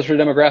my listener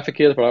demographic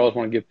is, but I always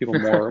want to give people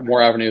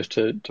more avenues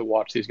to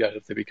watch these guys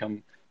if they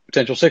become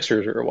potential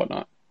Sixers or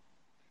whatnot.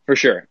 for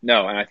sure.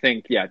 No, and I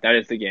think that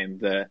is the game.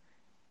 The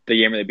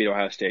game where they beat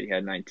Ohio State, he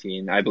had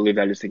 19. I believe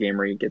that is the game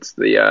where he gets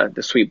the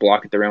sweet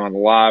block at the rim on the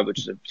lob, which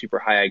is a super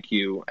high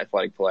IQ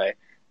athletic play.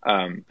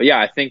 But yeah,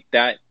 I think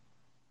that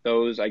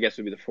those I guess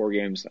would be the four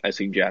games I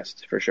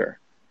suggest for sure.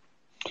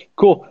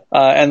 Cool.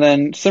 And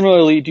then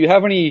similarly, do you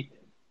have any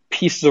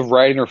pieces of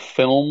writing or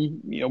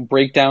film,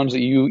 breakdowns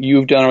that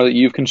you've done or that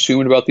you've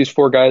consumed about these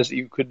four guys that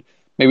you could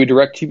maybe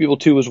direct people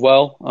to as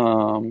well?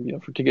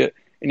 To get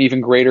an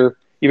even greater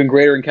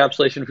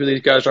encapsulation of who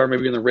these guys are,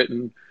 maybe in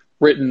the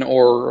written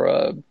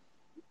or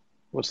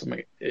what's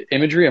the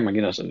imagery? Oh my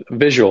goodness,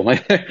 visual,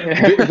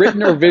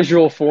 written or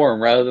visual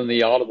form rather than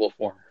the audible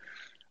form.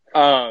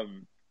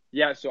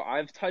 Yeah. So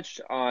I've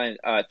touched on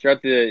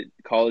throughout the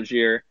college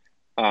year.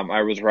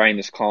 I was writing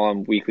this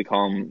weekly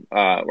column,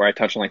 where I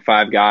touched on like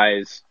five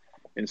guys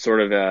in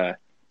sort of a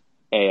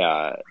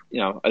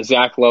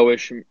Zach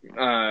Lowish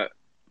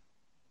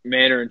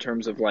manner in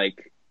terms of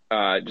like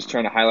just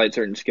trying to highlight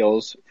certain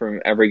skills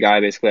from every guy.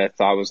 Basically, I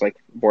thought was like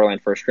borderline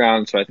first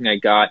round. So I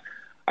think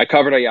I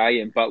covered Ayayi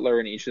and Butler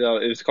in each of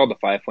those. It was called the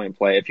 5 point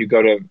play. If you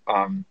go to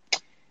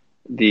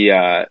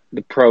the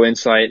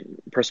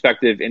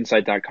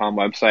perspectiveinsight.com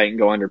website and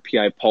go under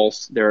PI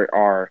Pulse, there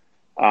are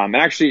and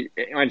actually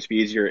it might just be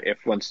easier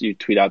if once you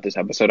tweet out this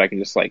episode, I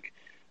can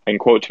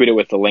quote tweet it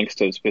with the links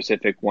to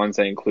specific ones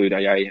that include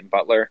Ayayi and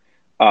Butler.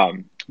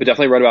 But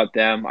definitely wrote about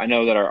them. I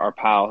know that our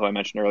pal who I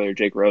mentioned earlier,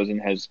 Jake Rosen,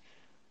 has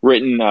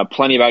written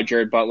plenty about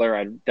Jared Butler.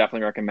 I'd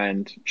definitely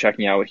recommend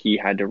checking out what he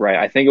had to write.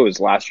 I think it was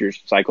last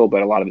year's cycle,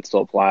 but a lot of it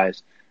still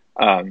applies.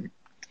 And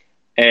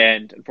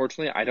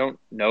unfortunately, I don't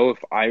know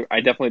if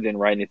I definitely didn't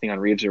write anything on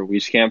Reeves or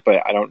Wieskamp,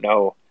 but I don't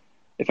know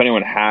if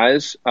anyone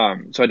has.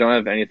 So I don't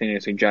have anything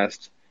to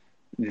suggest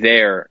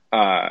there.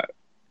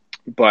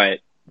 But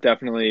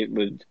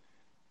definitely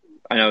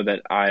I know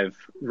that I've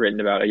written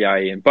about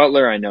Ayayi and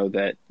Butler. I know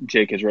that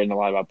Jake has written a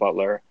lot about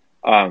Butler.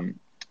 And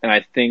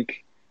I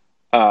think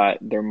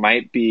there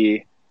might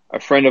be a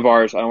friend of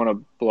ours. I don't want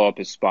to blow up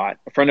his spot.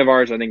 A friend of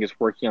ours, I think, is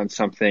working on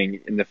something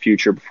in the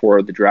future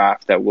before the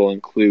draft that will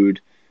include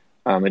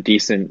a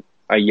decent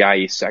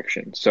Ayayi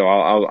section. So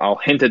I'll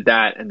hint at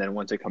that, and then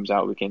once it comes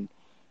out, we can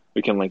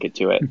link it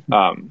to it.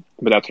 But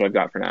that's what I've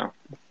got for now.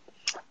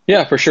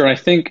 Yeah, for sure. And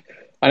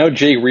I know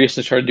Jay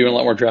recently started doing a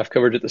lot more draft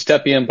coverage at the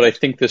Stepien, but I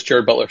think this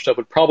Jared Butler stuff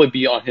would probably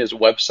be on his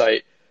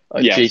website,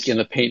 Yes.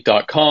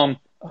 jakeinthepaint.com.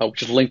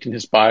 which is linked in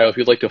his bio. If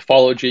you'd like to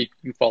follow Jake,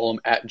 you can follow him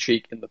at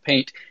Jake in the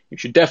Paint. You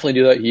should definitely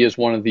do that. He is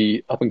one of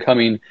the up and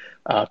coming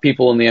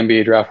people in the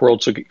NBA draft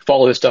world. So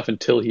follow his stuff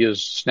until he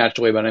is snatched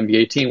away by an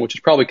NBA team, which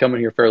is probably coming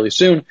here fairly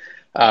soon.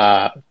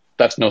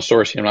 That's no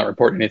source. I'm not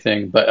reporting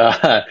anything,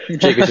 but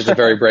Jake is just a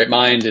very bright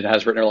mind and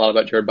has written a lot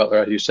about Jared Butler,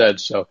 as you said.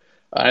 So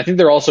I think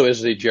there also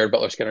is a Jared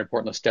Butler scouting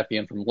report in the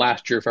Stepien from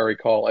last year, if I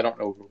recall. I don't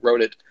know who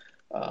wrote it.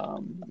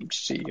 Let's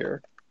see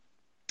here.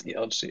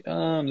 Yeah, let's see.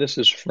 This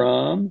is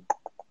from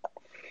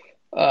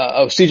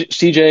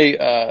CJ.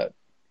 I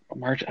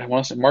want to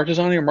say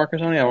Martizani or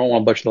Marcazani. I don't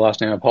want to butcher the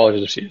last name. I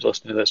apologize if CJ's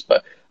listening to this,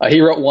 but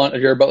he wrote a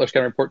Jared Butler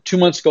scouting report 2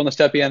 months ago in the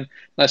Stepien.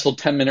 Nice little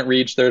 10-minute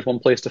read. So there's one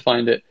place to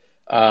find it.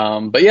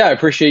 But yeah, I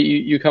appreciate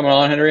you coming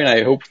on, Henry, and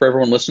I hope for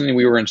everyone listening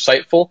we were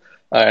insightful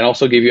and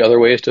also gave you other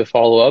ways to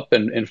follow up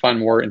and find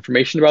more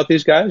information about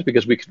these guys,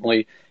 because we can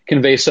only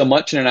convey so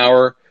much in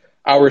an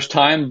hour's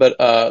time. But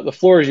the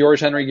floor is yours,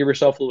 Henry. Give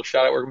yourself a little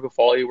shout out. Where can people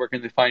follow you? Where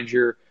can they find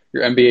your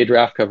NBA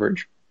draft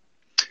coverage?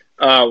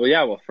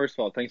 Well, first of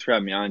all, thanks for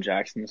having me on,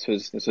 Jackson. This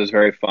was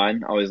very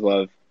fun. I always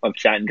love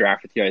chatting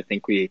draft with you. I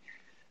think we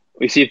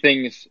see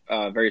things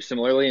very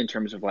similarly in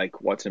terms of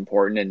like what's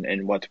important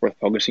and what's worth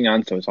focusing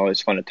on. So it's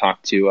always fun to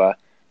talk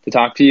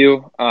to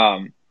you.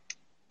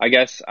 I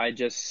guess I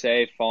just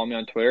say follow me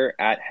on Twitter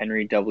at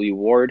Henry W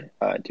Ward,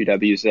 2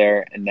 W's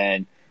there, and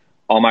then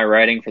all my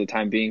writing for the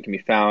time being can be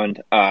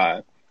found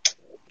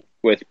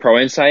with Pro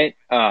Insight,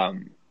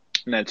 and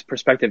that's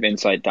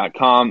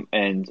perspectiveinsight.com,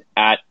 and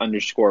at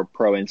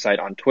 _Pro Insight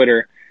on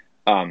Twitter.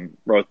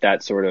 Wrote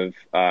that sort of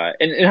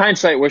in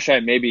hindsight, wish I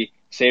maybe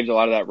saved a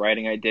lot of that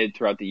writing I did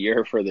throughout the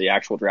year for the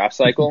actual draft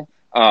cycle.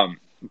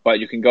 But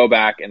you can go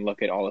back and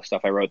look at all the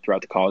stuff I wrote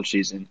throughout the college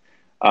season.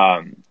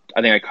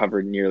 I think I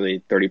covered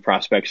nearly 30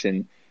 prospects,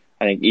 and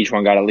I think each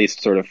one got at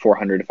least sort of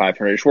 400 to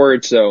 500-ish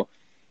words. So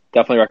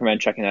definitely recommend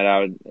checking that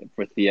out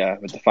with the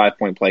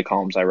 5-point play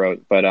columns I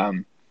wrote. But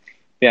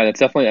yeah,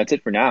 that's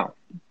it for now.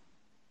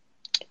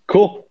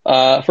 Cool.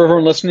 For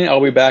everyone listening,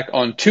 I'll be back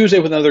on Tuesday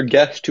with another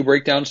guest to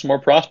break down some more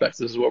prospects.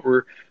 This is what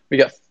we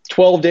got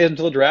 12 days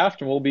until the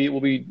draft,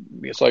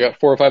 and so I got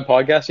 4 or 5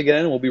 podcasts to get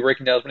in, and we'll be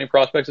breaking down as many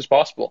prospects as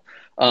possible.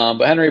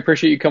 But Henry,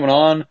 appreciate you coming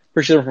on.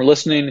 Appreciate everyone for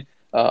listening.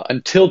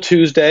 Until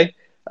Tuesday,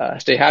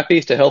 stay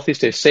happy, stay healthy,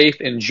 stay safe,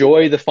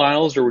 enjoy the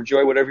finals or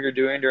enjoy whatever you're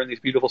doing during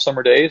these beautiful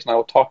summer days, and I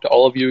will talk to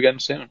all of you again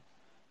soon.